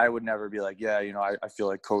I would never be like, I feel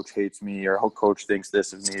like coach hates me or coach thinks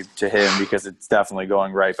this of me to him, because it's definitely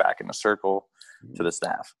going right back in a circle to the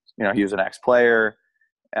staff. He was an ex-player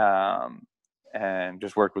and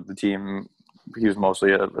just worked with the team. He was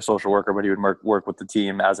mostly a social worker, but he would work with the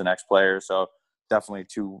team as an ex-player. So definitely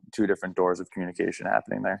two different doors of communication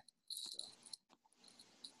happening there.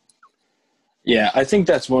 Yeah, I think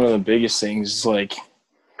that's one of the biggest things. Like,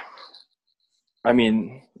 I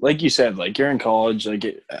mean, like you said, like you're in college, like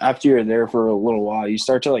after you're there for a little while, you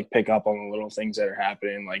start to like pick up on the little things that are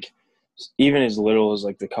happening. Like even as little as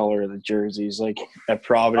like the color of the jerseys, like at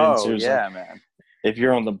Providence, man. If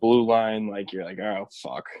you're on the blue line, like you're like, oh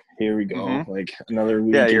fuck, here we go. Like another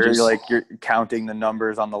week. Yeah, you're counting the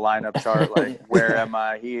numbers on the lineup chart, like where am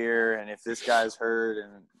I here, and if this guy's hurt,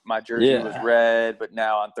 and my jersey was red, but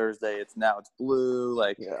now on Thursday it's blue.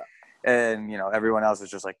 And everyone else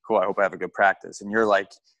is just like, cool, I hope I have a good practice. And you're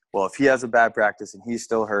like well, if he has a bad practice and he's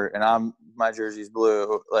still hurt and my jersey's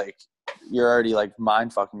blue, like you're already like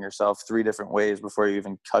mind fucking yourself 3 different ways before you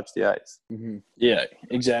even touch the ice. Mm-hmm. Yeah,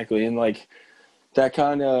 exactly. And like that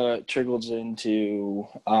kind of trickles into,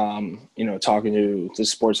 talking to the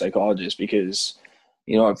sports psychologist because,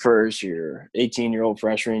 at first you're 18-year-old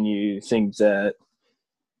freshman, you think that,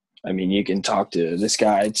 you can talk to this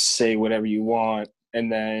guy, say whatever you want.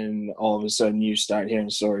 And then all of a sudden you start hearing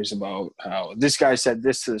stories about how this guy said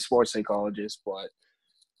this to the sports psychologist, but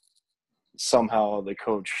somehow the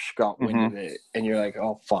coach got wind of it. And you're like,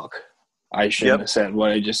 oh, fuck. I shouldn't have said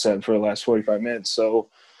what I just said for the last 45 minutes. So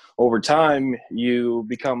over time, you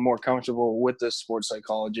become more comfortable with the sports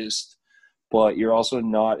psychologist, but you're also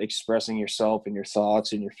not expressing yourself and your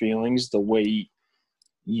thoughts and your feelings the way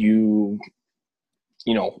you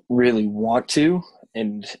really want to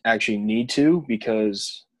and actually need to,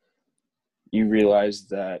 because you realize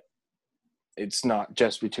that it's not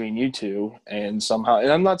just between you two. And somehow, and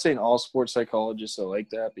I'm not saying all sports psychologists are like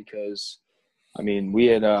that, because we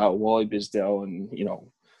had Wally Bisdell, and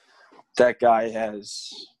that guy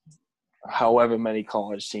has however many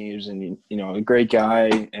college teams, and a great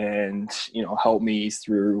guy, and helped me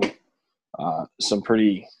through some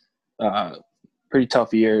pretty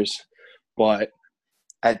tough years. But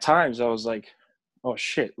at times I was like, oh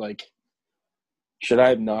shit, like, should I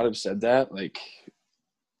have not have said that? Like,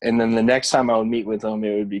 and then the next time I would meet with him,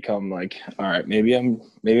 it would become like, all right, maybe I'm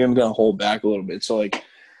gonna hold back a little bit. So like,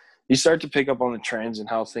 you start to pick up on the trends and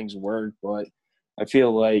how things work. But I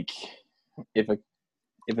feel like if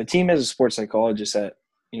a team has a sports psychologist that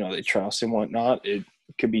they trust and whatnot, it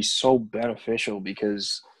could be so beneficial,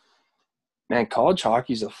 because man, college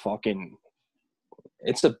hockey's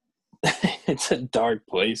it's a dark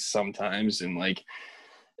place sometimes, and like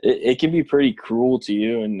it can be pretty cruel to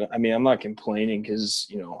you. And I'm not complaining,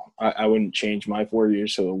 because I wouldn't change my 4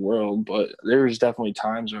 years for the world, but there was definitely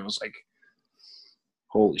times where I was like,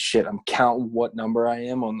 holy shit, I'm counting what number I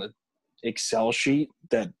am on the Excel sheet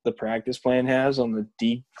that the practice plan has on the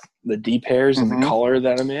D pairs and the color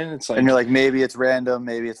that I'm in. It's like, and you're like, maybe it's random,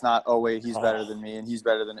 maybe it's not. Oh wait, he's better than me, and he's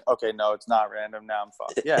better than. Okay, no, it's not random. Now I'm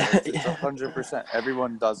fucked. Yeah, it's 100%.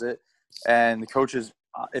 Everyone does it, and the coaches,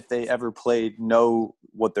 if they ever played, know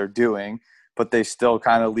what they're doing, but they still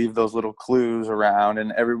kind of leave those little clues around,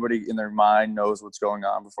 and everybody in their mind knows what's going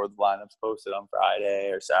on before the lineup's posted on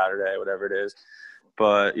Friday or Saturday, whatever it is.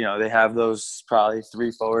 But, they have those probably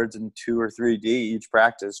 3 forwards and 2 or 3 D each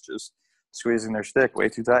practice, just squeezing their stick way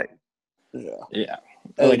too tight. Yeah.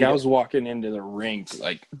 Like, I was walking into the rink,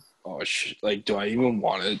 like, oh, like, do I even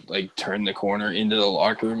want to, like, turn the corner into the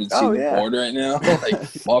locker room and see the board right now? Like,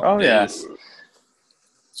 fuck this.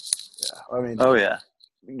 Yeah. Oh, yeah.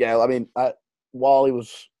 Yeah, Wally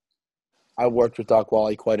was – I worked with Doc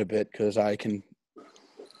Wally quite a bit, because I can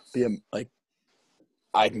be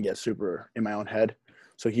I can get super in my own head.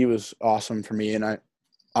 So he was awesome for me, and I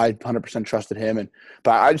 100% trusted him.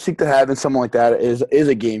 But I just think that having someone like that is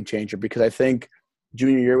a game changer, because I think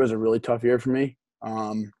junior year was a really tough year for me.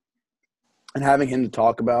 And having him to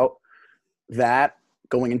talk about that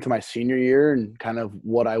going into my senior year, and kind of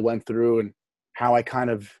what I went through, and how I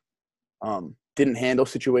kind of didn't handle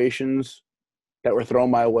situations that were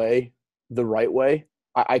thrown my way the right way,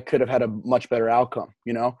 I could have had a much better outcome,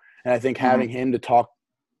 And I think having him to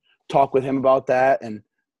talk with him about that, and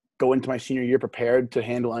go into my senior year prepared to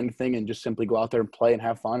handle anything, and just simply go out there and play and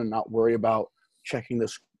have fun, and not worry about checking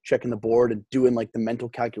the board and doing like the mental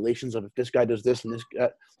calculations of if this guy does this and this guy,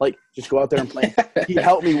 like, just go out there and play. He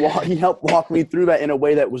helped walk me through that in a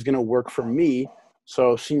way that was going to work for me.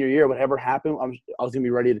 So senior year, whatever happened, I was going to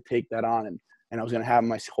be ready to take that on, and I was going to have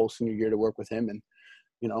my whole senior year to work with him, and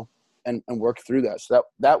and work through that. So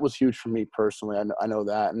that was huge for me personally. I know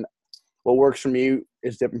that. And what works for me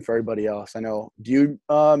is different for everybody else. I know. Do you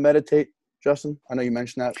meditate, Justin? I know you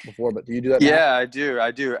mentioned that before, but do you do that now? Yeah, I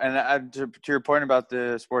do. And to your point about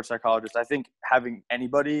the sports psychologist, I think having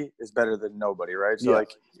anybody is better than nobody, right? So,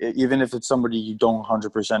 like, even if it's somebody you don't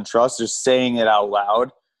 100% trust, just saying it out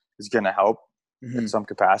loud is going to help in some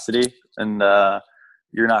capacity. And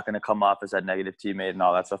you're not going to come off as that negative teammate and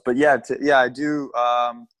all that stuff. But, I do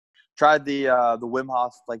tried the Wim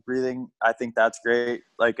Hof, like, breathing. I think that's great.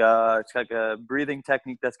 Like, it's like a breathing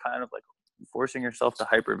technique that's kind of like forcing yourself to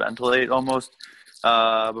hyperventilate almost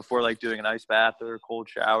before, like, doing an ice bath or a cold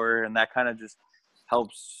shower, and that kind of just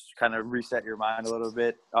helps kind of reset your mind a little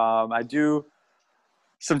bit. I do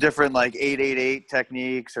some different, like, 888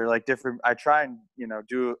 techniques, or like different. I try and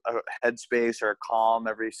do a headspace or a calm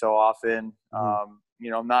every so often.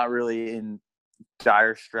 I'm not really in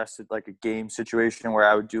dire stress, like a game situation where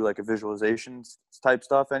I would do like a visualization type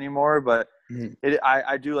stuff anymore. But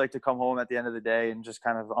I do like to come home at the end of the day and just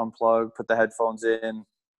kind of unplug, put the headphones in,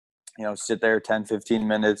 sit there 10, 15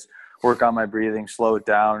 minutes, work on my breathing, slow it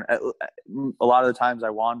down. A lot of the times I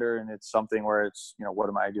wander, and it's something where it's, what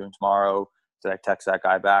am I doing tomorrow? Did I text that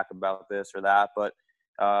guy back about this or that? But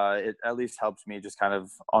it at least helps me just kind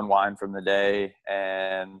of unwind from the day.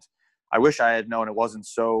 And I wish I had known it wasn't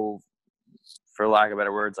so, for lack of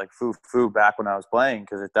better words, like foo back when I was playing,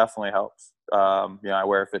 because it definitely helps. I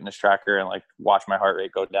wear a fitness tracker and like watch my heart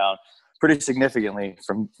rate go down pretty significantly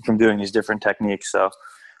from doing these different techniques. So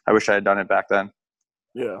I wish I had done it back then.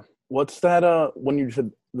 Yeah. What's that? When you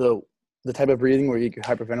said the type of breathing where you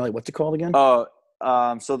hyperventilate, what's it called again?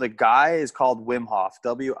 So the guy is called Wim Hof,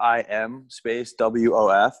 WIM space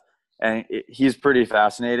WOF, and he's pretty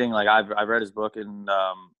fascinating. Like I've read his book, and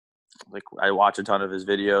like I watch a ton of his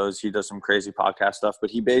videos. He does some crazy podcast stuff, but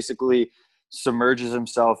he basically submerges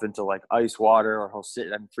himself into like ice water, or he'll sit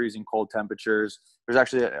in freezing cold temperatures. There's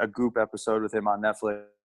actually a Goop episode with him on Netflix.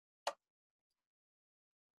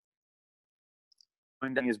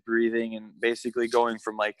 His breathing and basically going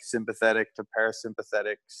from like sympathetic to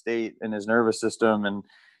parasympathetic state in his nervous system, and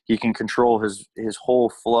he can control his whole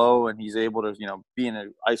flow, and he's able to be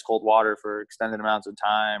in ice cold water for extended amounts of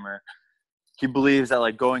time. Or he believes that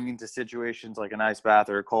like going into situations like an ice bath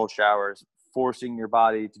or a cold shower is forcing your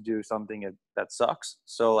body to do something that sucks,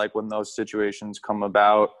 so like when those situations come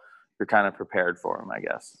about, you're kind of prepared for them, I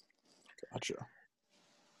guess. Gotcha.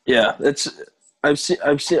 Yeah, I've seen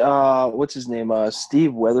what's his name?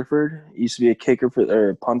 Steve Weatherford. He used to be a kicker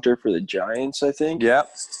or punter for the Giants, I think. Yeah.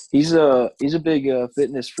 He's a big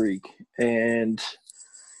fitness freak, and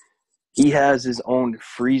he has his own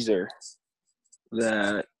freezer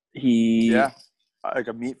that he like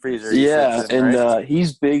a meat freezer. Yeah, and right?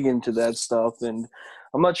 He's big into that stuff, and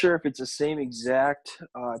I'm not sure if it's the same exact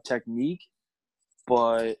technique,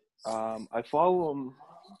 but I follow him.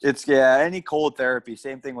 It's any cold therapy,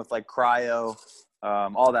 same thing with like cryo,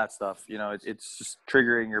 all that stuff. It's just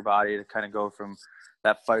triggering your body to kind of go from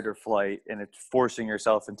that fight or flight, and it's forcing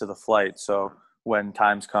yourself into the flight. So when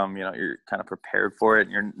times come, you're kind of prepared for it,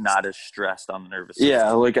 and you're not as stressed on the nervous system. Yeah,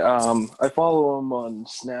 like I follow him on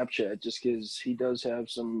Snapchat just because he does have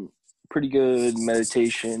some pretty good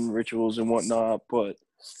meditation rituals and whatnot. But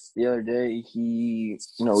the other day, he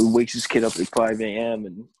wakes his kid up at 5 a.m.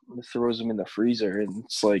 and throws him in the freezer, and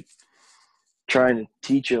it's like trying to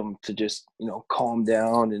teach him to just calm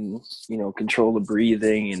down and control the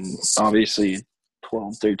breathing. And obviously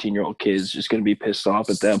 12, 13-year-old kid is just going to be pissed off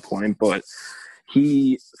at that point, but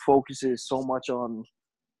he focuses so much on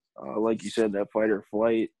like you said, that fight or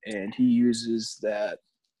flight, and he uses that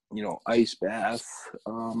ice bath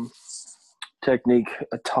technique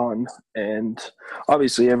a ton. And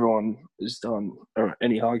obviously everyone has done, or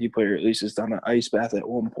any hockey player at least has done an ice bath at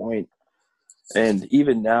one point. And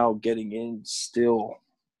even now getting in, still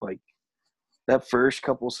like that first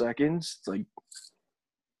couple seconds, like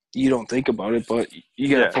you don't think about it, but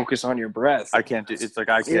you gotta focus on your breath. I can't do it's like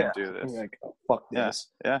I can't do this. You're like, oh, fuck this.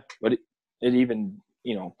 Yeah. But it even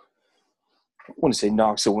I wouldn't say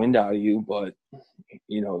knocks the wind out of you, but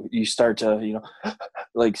you start to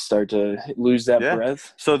start to lose that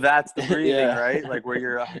breath. So that's the breathing, right? Like where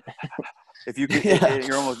you're if you can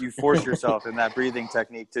you force yourself in that breathing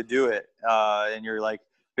technique to do it, and you're like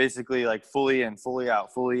basically like fully in, fully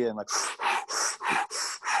out, fully in, like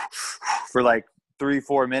for like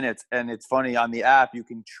 3-4 minutes. And it's funny, on the app you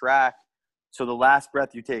can track, so the last breath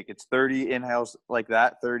you take, it's 30 inhales like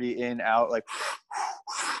that, 30 in, out, like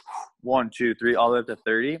 1, 2, 3, all the way up to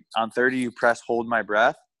 30. On 30, you press hold my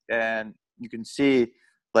breath, and you can see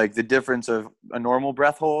like the difference of a normal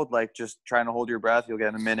breath hold, like just trying to hold your breath. You'll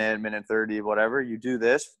get a minute 30, whatever. You do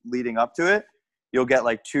this leading up to it, you'll get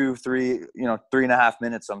like 2, 3, 3.5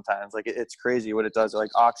 minutes sometimes. Like it's crazy what it does. It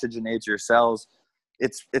like oxygenates your cells.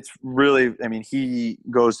 It's really, I mean, he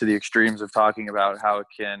goes to the extremes of talking about how it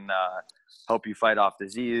can help you fight off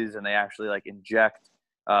disease, and they actually like inject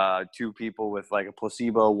 2 people with like a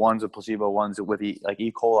placebo. One's a placebo, one's with like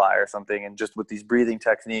E. coli or something, and just with these breathing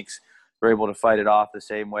techniques, we're able to fight it off the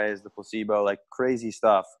same way as the placebo. Like crazy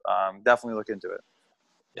stuff. Definitely look into it.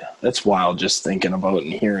 Yeah, that's wild just thinking about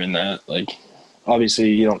and hearing that. Like, obviously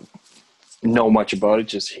you don't know much about it,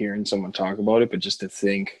 just hearing someone talk about it, but just to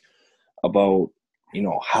think about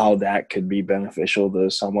how that could be beneficial to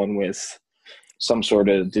someone with some sort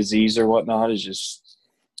of disease or whatnot is just,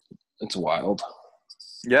 it's wild.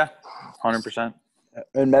 Yeah, 100%.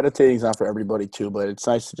 And meditating is not for everybody too, but it's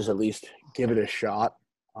nice to just at least give it a shot.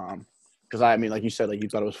 because I mean, like you said, like you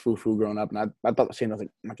thought it was foo-foo growing up, and I thought the same. I was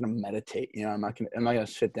like, I'm not gonna meditate, you know, I'm not gonna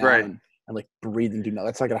sit down Right. and like breathe and do nothing.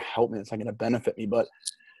 That's not gonna help me. It's not gonna benefit me. But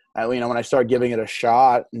you know, when I started giving it a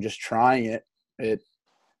shot and just trying it,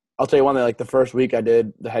 I'll tell you one thing. Like the first week I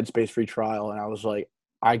did the Headspace free trial, and I was like,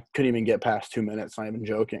 I couldn't even get past 2 minutes. Not even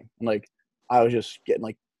joking. And like I was just getting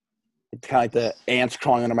like kind of like the ants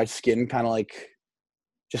crawling under my skin, kind of like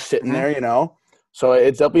just sitting there, you know. So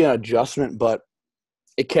it's definitely an adjustment, but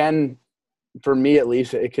it can, for me at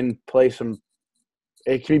least, it can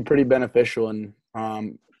it can be pretty beneficial. And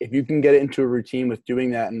if you can get it into a routine with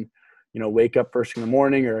doing that and, you know, wake up first thing in the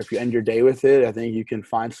morning, or if you end your day with it, I think you can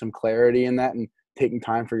find some clarity in that and taking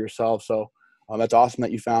time for yourself. So that's awesome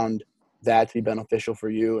that you found that to be beneficial for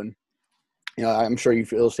you. And, you know, I'm sure you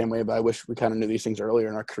feel the same way, but I wish we kind of knew these things earlier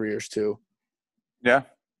in our careers too. Yeah.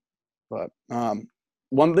 But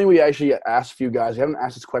one thing we actually asked a few guys, we haven't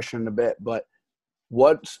asked this question in a bit, but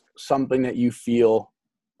what's something that you feel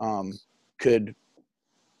could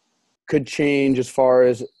change as far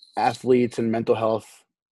as athletes and mental health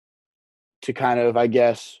to kind of, I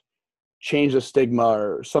guess, change the stigma,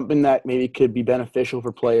 or something that maybe could be beneficial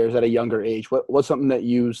for players at a younger age? What's something that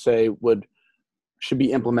you say should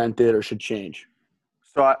be implemented or should change?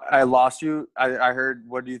 So I lost you. I heard,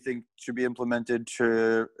 what do you think should be implemented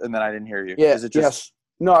to, and then I didn't hear you. Yeah. Is it just, yes.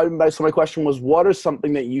 No, so my question was, what is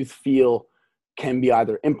something that you feel can be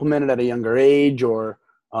either implemented at a younger age or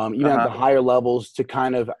even at the higher levels to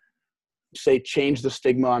kind of, say, change the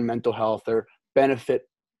stigma on mental health or benefit,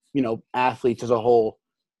 you know, athletes as a whole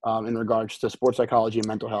in regards to sports psychology and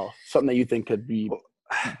mental health? Something that you think could be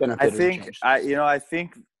benefited or changed? I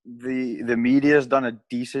think the media has done a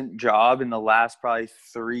decent job in the last probably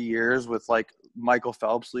 3 years with like Michael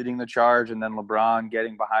Phelps leading the charge and then LeBron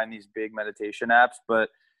getting behind these big meditation apps, but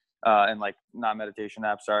and like not meditation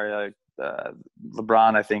apps, sorry,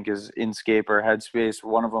 LeBron I think is Inscape or Headspace,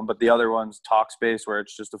 one of them, but the other one's Talkspace, where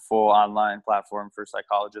it's just a full online platform for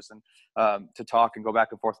psychologists and to talk and go back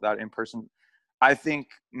and forth without in person. I think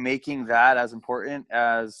making that as important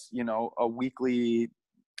as, you know, a weekly,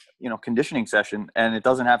 you know, conditioning session, and it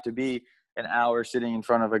doesn't have to be an hour sitting in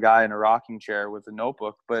front of a guy in a rocking chair with a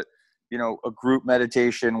notebook, but, you know, a group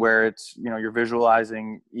meditation where it's, you know, you're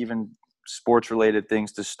visualizing even sports related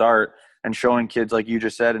things to start and showing kids, like you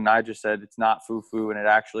just said and I just said, it's not foo-foo and it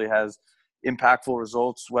actually has impactful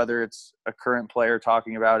results, whether it's a current player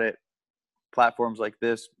talking about it, platforms like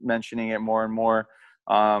this mentioning it more and more,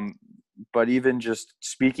 but even just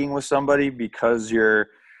speaking with somebody because you're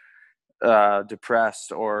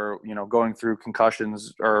depressed or, you know, going through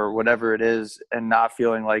concussions or whatever it is, and not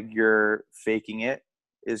feeling like you're faking it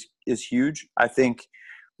is huge. I think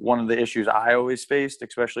one of the issues I always faced,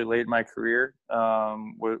 especially late in my career,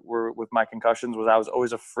 with my concussions, was I was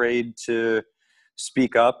always afraid to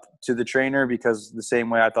speak up to the trainer, because the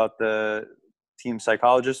same way I thought the team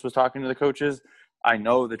psychologist was talking to the coaches, I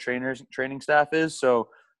know the training staff is. So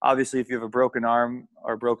obviously if you have a broken arm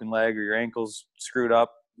or a broken leg or your ankle's screwed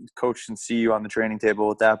up, coach can see you on the training table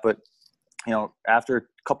with that. But, you know, after a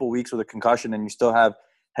couple of weeks with a concussion and you still have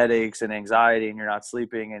headaches and anxiety and you're not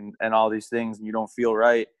sleeping and all these things and you don't feel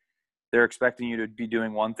right, they're expecting you to be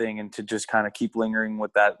doing one thing and to just kind of keep lingering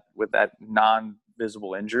with that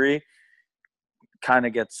non-visible injury kind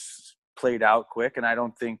of gets played out quick. And I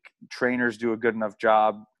don't think trainers do a good enough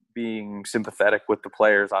job being sympathetic with the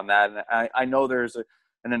players on that. And I know there's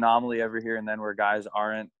an anomaly every here and then where guys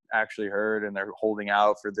aren't actually hurt and they're holding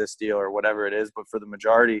out for this deal or whatever it is. But for the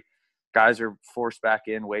majority, guys are forced back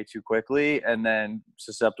in way too quickly and then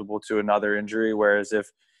susceptible to another injury. Whereas if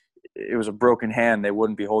it was a broken hand, they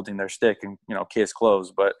wouldn't be holding their stick and, you know, case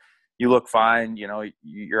closed. But you look fine, you know,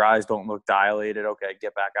 your eyes don't look dilated. Okay,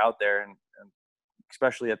 get back out there. And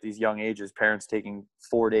especially at these young ages, parents taking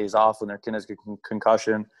 4 days off when their kid has a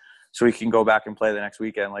concussion so he can go back and play the next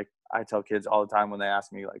weekend. Like I tell kids all the time when they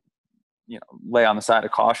ask me, like, you know, lay on the side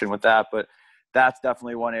of caution with that. But that's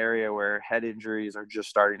definitely one area where head injuries are just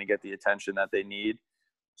starting to get the attention that they need.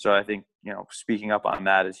 So I think, you know, speaking up on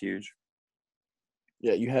that is huge.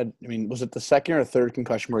 Yeah, you had, I mean, was it the second or third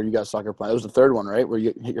concussion where you got soccer playing? It was the third one, right? Where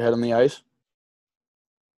you hit your head on the ice?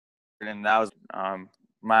 And that was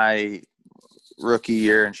my rookie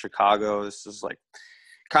year in Chicago. This is like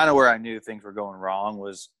kind of where I knew things were going wrong.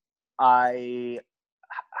 Was I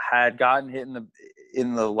had gotten hit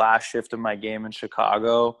in the last shift of my game in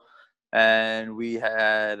Chicago, and we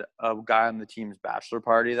had a guy on the team's bachelor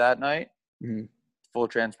party that night. Mm-hmm. Full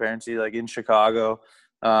transparency, like in Chicago,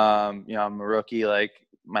 you know, I'm a rookie. Like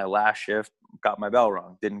my last shift, got my bell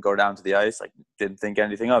rung, didn't go down to the ice, like didn't think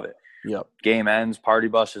anything of it. Yep. Game ends, party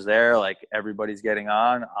bus is there, like everybody's getting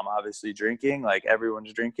on. I'm obviously drinking, like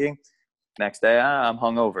everyone's drinking. Next day, I'm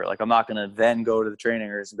hungover. Like, I'm not going to then go to the training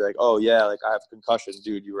and be like, oh, yeah, like, I have concussion.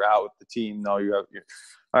 Dude, you were out with the team. No, you're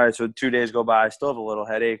all right, so 2 days go by. I still have a little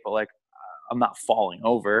headache, but, like, I'm not falling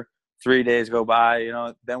over. 3 days go by,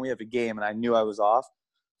 then we have a game, and I knew I was off.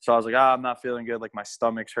 So I was like, I'm not feeling good. Like, my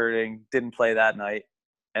stomach's hurting. Didn't play that night.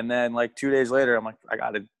 And then, like, 2 days later, I'm like, I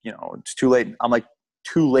got to, it's too late. I'm like,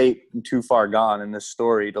 too late and too far gone in this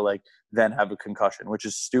story to, like, then have a concussion, which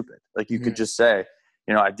is stupid. Like, you could just say,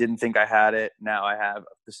 I didn't think I had it. Now I have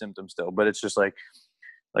the symptoms still. But it's just like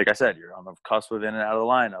I said, you're on the cusp of in and out of the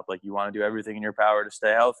lineup. Like, you want to do everything in your power to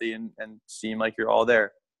stay healthy and seem like you're all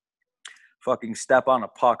there. Fucking step on a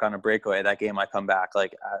puck on a breakaway. That game I come back.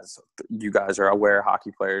 Like, as you guys are aware,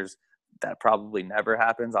 hockey players, that probably never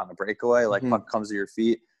happens on a breakaway. Like, puck comes to your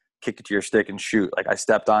feet, kick it to your stick and shoot. Like, I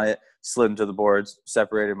stepped on it, slid into the boards,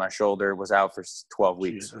 separated my shoulder, was out for 12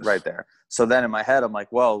 weeks right there. So then in my head, I'm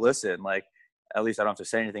like, well, listen, like, at least I don't have to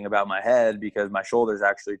say anything about my head because my shoulder's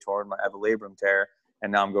actually torn. I have a labrum tear, and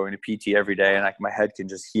now I'm going to PT every day, and my head can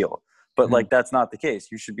just heal. But, like, that's not the case.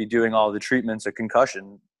 You should be doing all the treatments a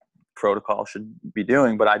concussion protocol should be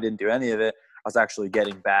doing, but I didn't do any of it. I was actually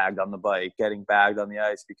getting bagged on the bike, getting bagged on the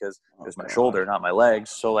ice because it was my shoulder, not my legs.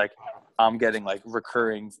 So, like, I'm getting, like,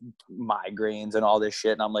 recurring migraines and all this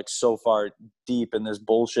shit, and I'm, like, so far deep in this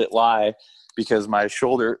bullshit lie because my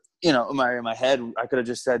shoulder – my head, I could have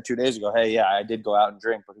just said 2 days ago, hey, yeah, I did go out and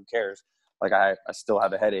drink, but who cares? Like, I still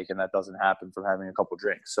have a headache, and that doesn't happen from having a couple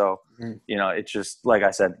drinks. So, it's just, like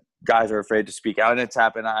I said, guys are afraid to speak out, and it's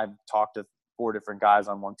happened. I've talked to 4 different guys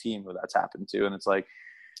on one team who that's happened to, and it's like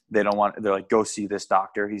they're like, go see this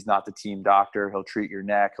doctor. He's not the team doctor. He'll treat your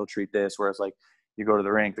neck. He'll treat this. Whereas, like, you go to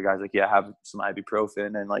the rink, the guy's like, yeah, have some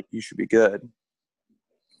ibuprofen, and, like, you should be good.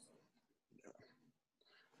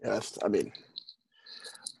 Yes, I mean –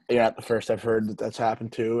 you're not the first I've heard that's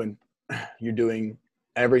happened to, and you're doing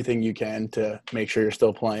everything you can to make sure you're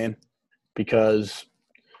still playing because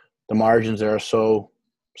the margins there are so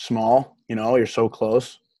small, you're so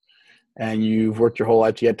close, and you've worked your whole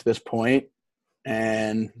life to get to this point,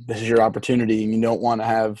 and this is your opportunity, and you don't want to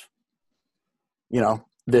have,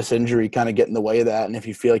 this injury kind of get in the way of that. And if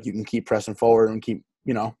you feel like you can keep pressing forward and keep,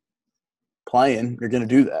 playing, you're going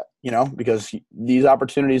to do that, because these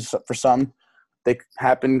opportunities for some, they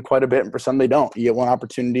happen quite a bit, and for some they don't. You get one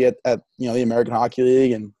opportunity at the American Hockey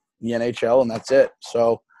League and the NHL, and that's it.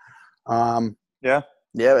 So, yeah,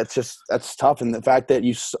 that's tough. And the fact that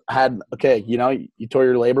you had you tore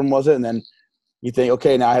your labrum, was it? And then you think,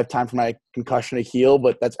 okay, now I have time for my concussion to heal,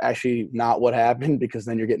 but that's actually not what happened because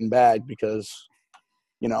then you're getting bagged because,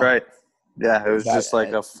 right. Yeah, it was just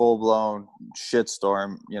like a full blown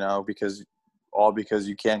shitstorm, because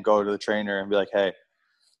you can't go to the trainer and be like, hey,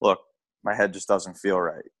 look, my head just doesn't feel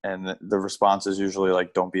right. And the response is usually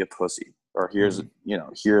like, don't be a pussy, or here's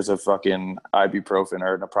a fucking ibuprofen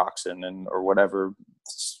or naproxen or whatever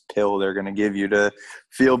pill they're going to give you to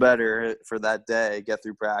feel better for that day, get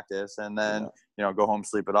through practice. And then, go home,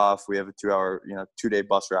 sleep it off. We have a 2-hour, 2-day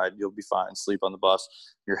bus ride. You'll be fine. Sleep on the bus.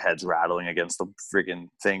 Your head's rattling against the friggin'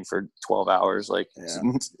 thing for 12 hours. Like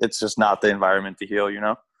it's just not the environment to heal,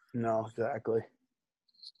 No, exactly.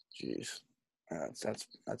 Jeez.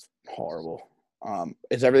 That's horrible.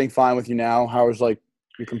 Is everything fine with you now? How is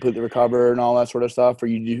you completely recovered and all that sort of stuff, or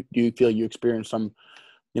do you feel you experience some,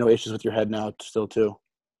 issues with your head now still too?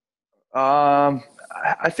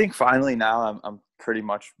 I think finally now I'm pretty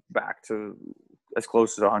much back to as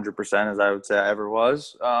close to 100% as I would say I ever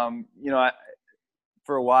was.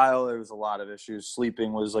 For a while there was a lot of issues.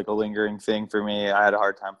 Sleeping was like a lingering thing for me. I had a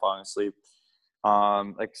hard time falling asleep.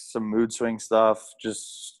 Like some mood swing stuff.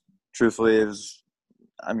 Just truthfully, it's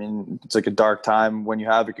like a dark time when you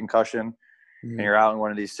have a concussion and you're out in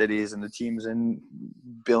one of these cities and the team's in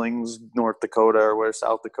Billings, North Dakota, or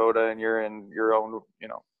South Dakota, and you're in your own,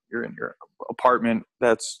 you're in your apartment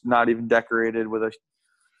that's not even decorated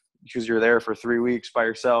because you're there for 3 weeks by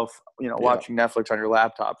yourself, watching Netflix on your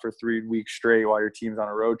laptop for 3 weeks straight while your team's on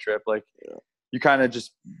a road trip. You kind of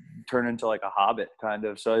just turn into like a hobbit kind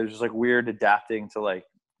of. So it was just like weird adapting to like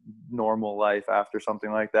normal life after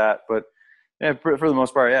something like that. But yeah, for the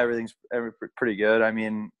most part, everything's pretty good. I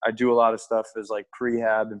mean, I do a lot of stuff as like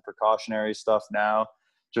prehab and precautionary stuff now,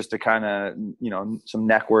 just to kind of, some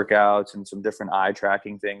neck workouts and some different eye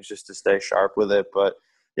tracking things just to stay sharp with it. But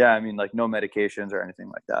yeah, I mean, like no medications or anything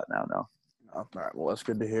like that now, no. All right. Well, that's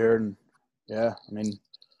good to hear. And yeah, I mean,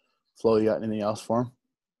 Flo, you got anything else for him?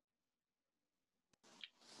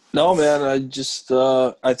 No, man. I just,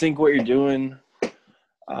 I think what you're doing,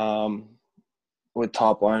 with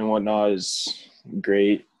Top Line and whatnot is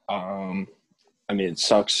great. It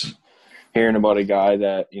sucks hearing about a guy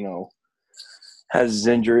that, has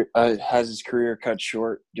his career cut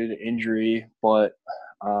short due to injury. But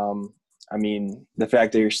I mean, the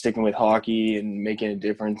fact that you're sticking with hockey and making a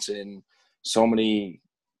difference in so many,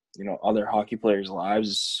 other hockey players' lives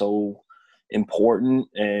is so important,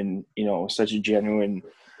 and such a genuine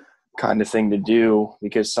kind of thing to do,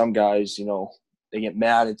 because some guys, they get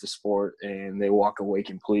mad at the sport and they walk away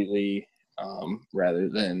completely, rather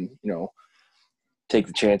than take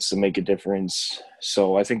the chance to make a difference.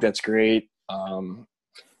 So I think that's great.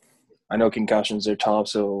 I know concussions are tough,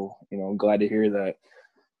 so I'm glad to hear that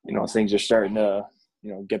things are starting to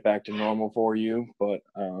get back to normal for you. But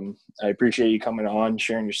I appreciate you coming on,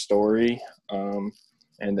 sharing your story,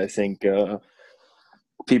 and I think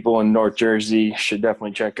people in North Jersey should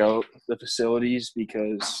definitely check out the facilities,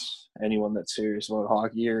 because anyone that's serious about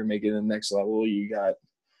hockey or making the next level, you got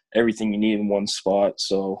everything you need in one spot.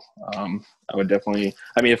 So I would definitely,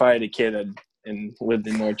 if I had a kid and lived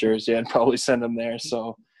in North Jersey, I'd probably send them there.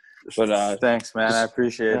 So, but thanks, man. I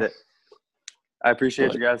appreciate it. I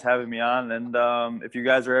appreciate you guys having me on. And if you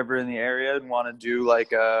guys are ever in the area and want to do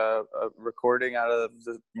like a recording out of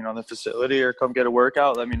the facility, or come get a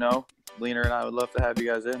workout, let me know. Lena and I would love to have you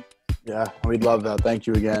guys in. Yeah, we'd love that. Thank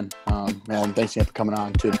you again. Man, thanks again for coming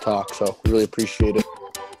on to talk. So we really appreciate it.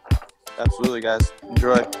 Absolutely, guys.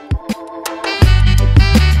 Enjoy.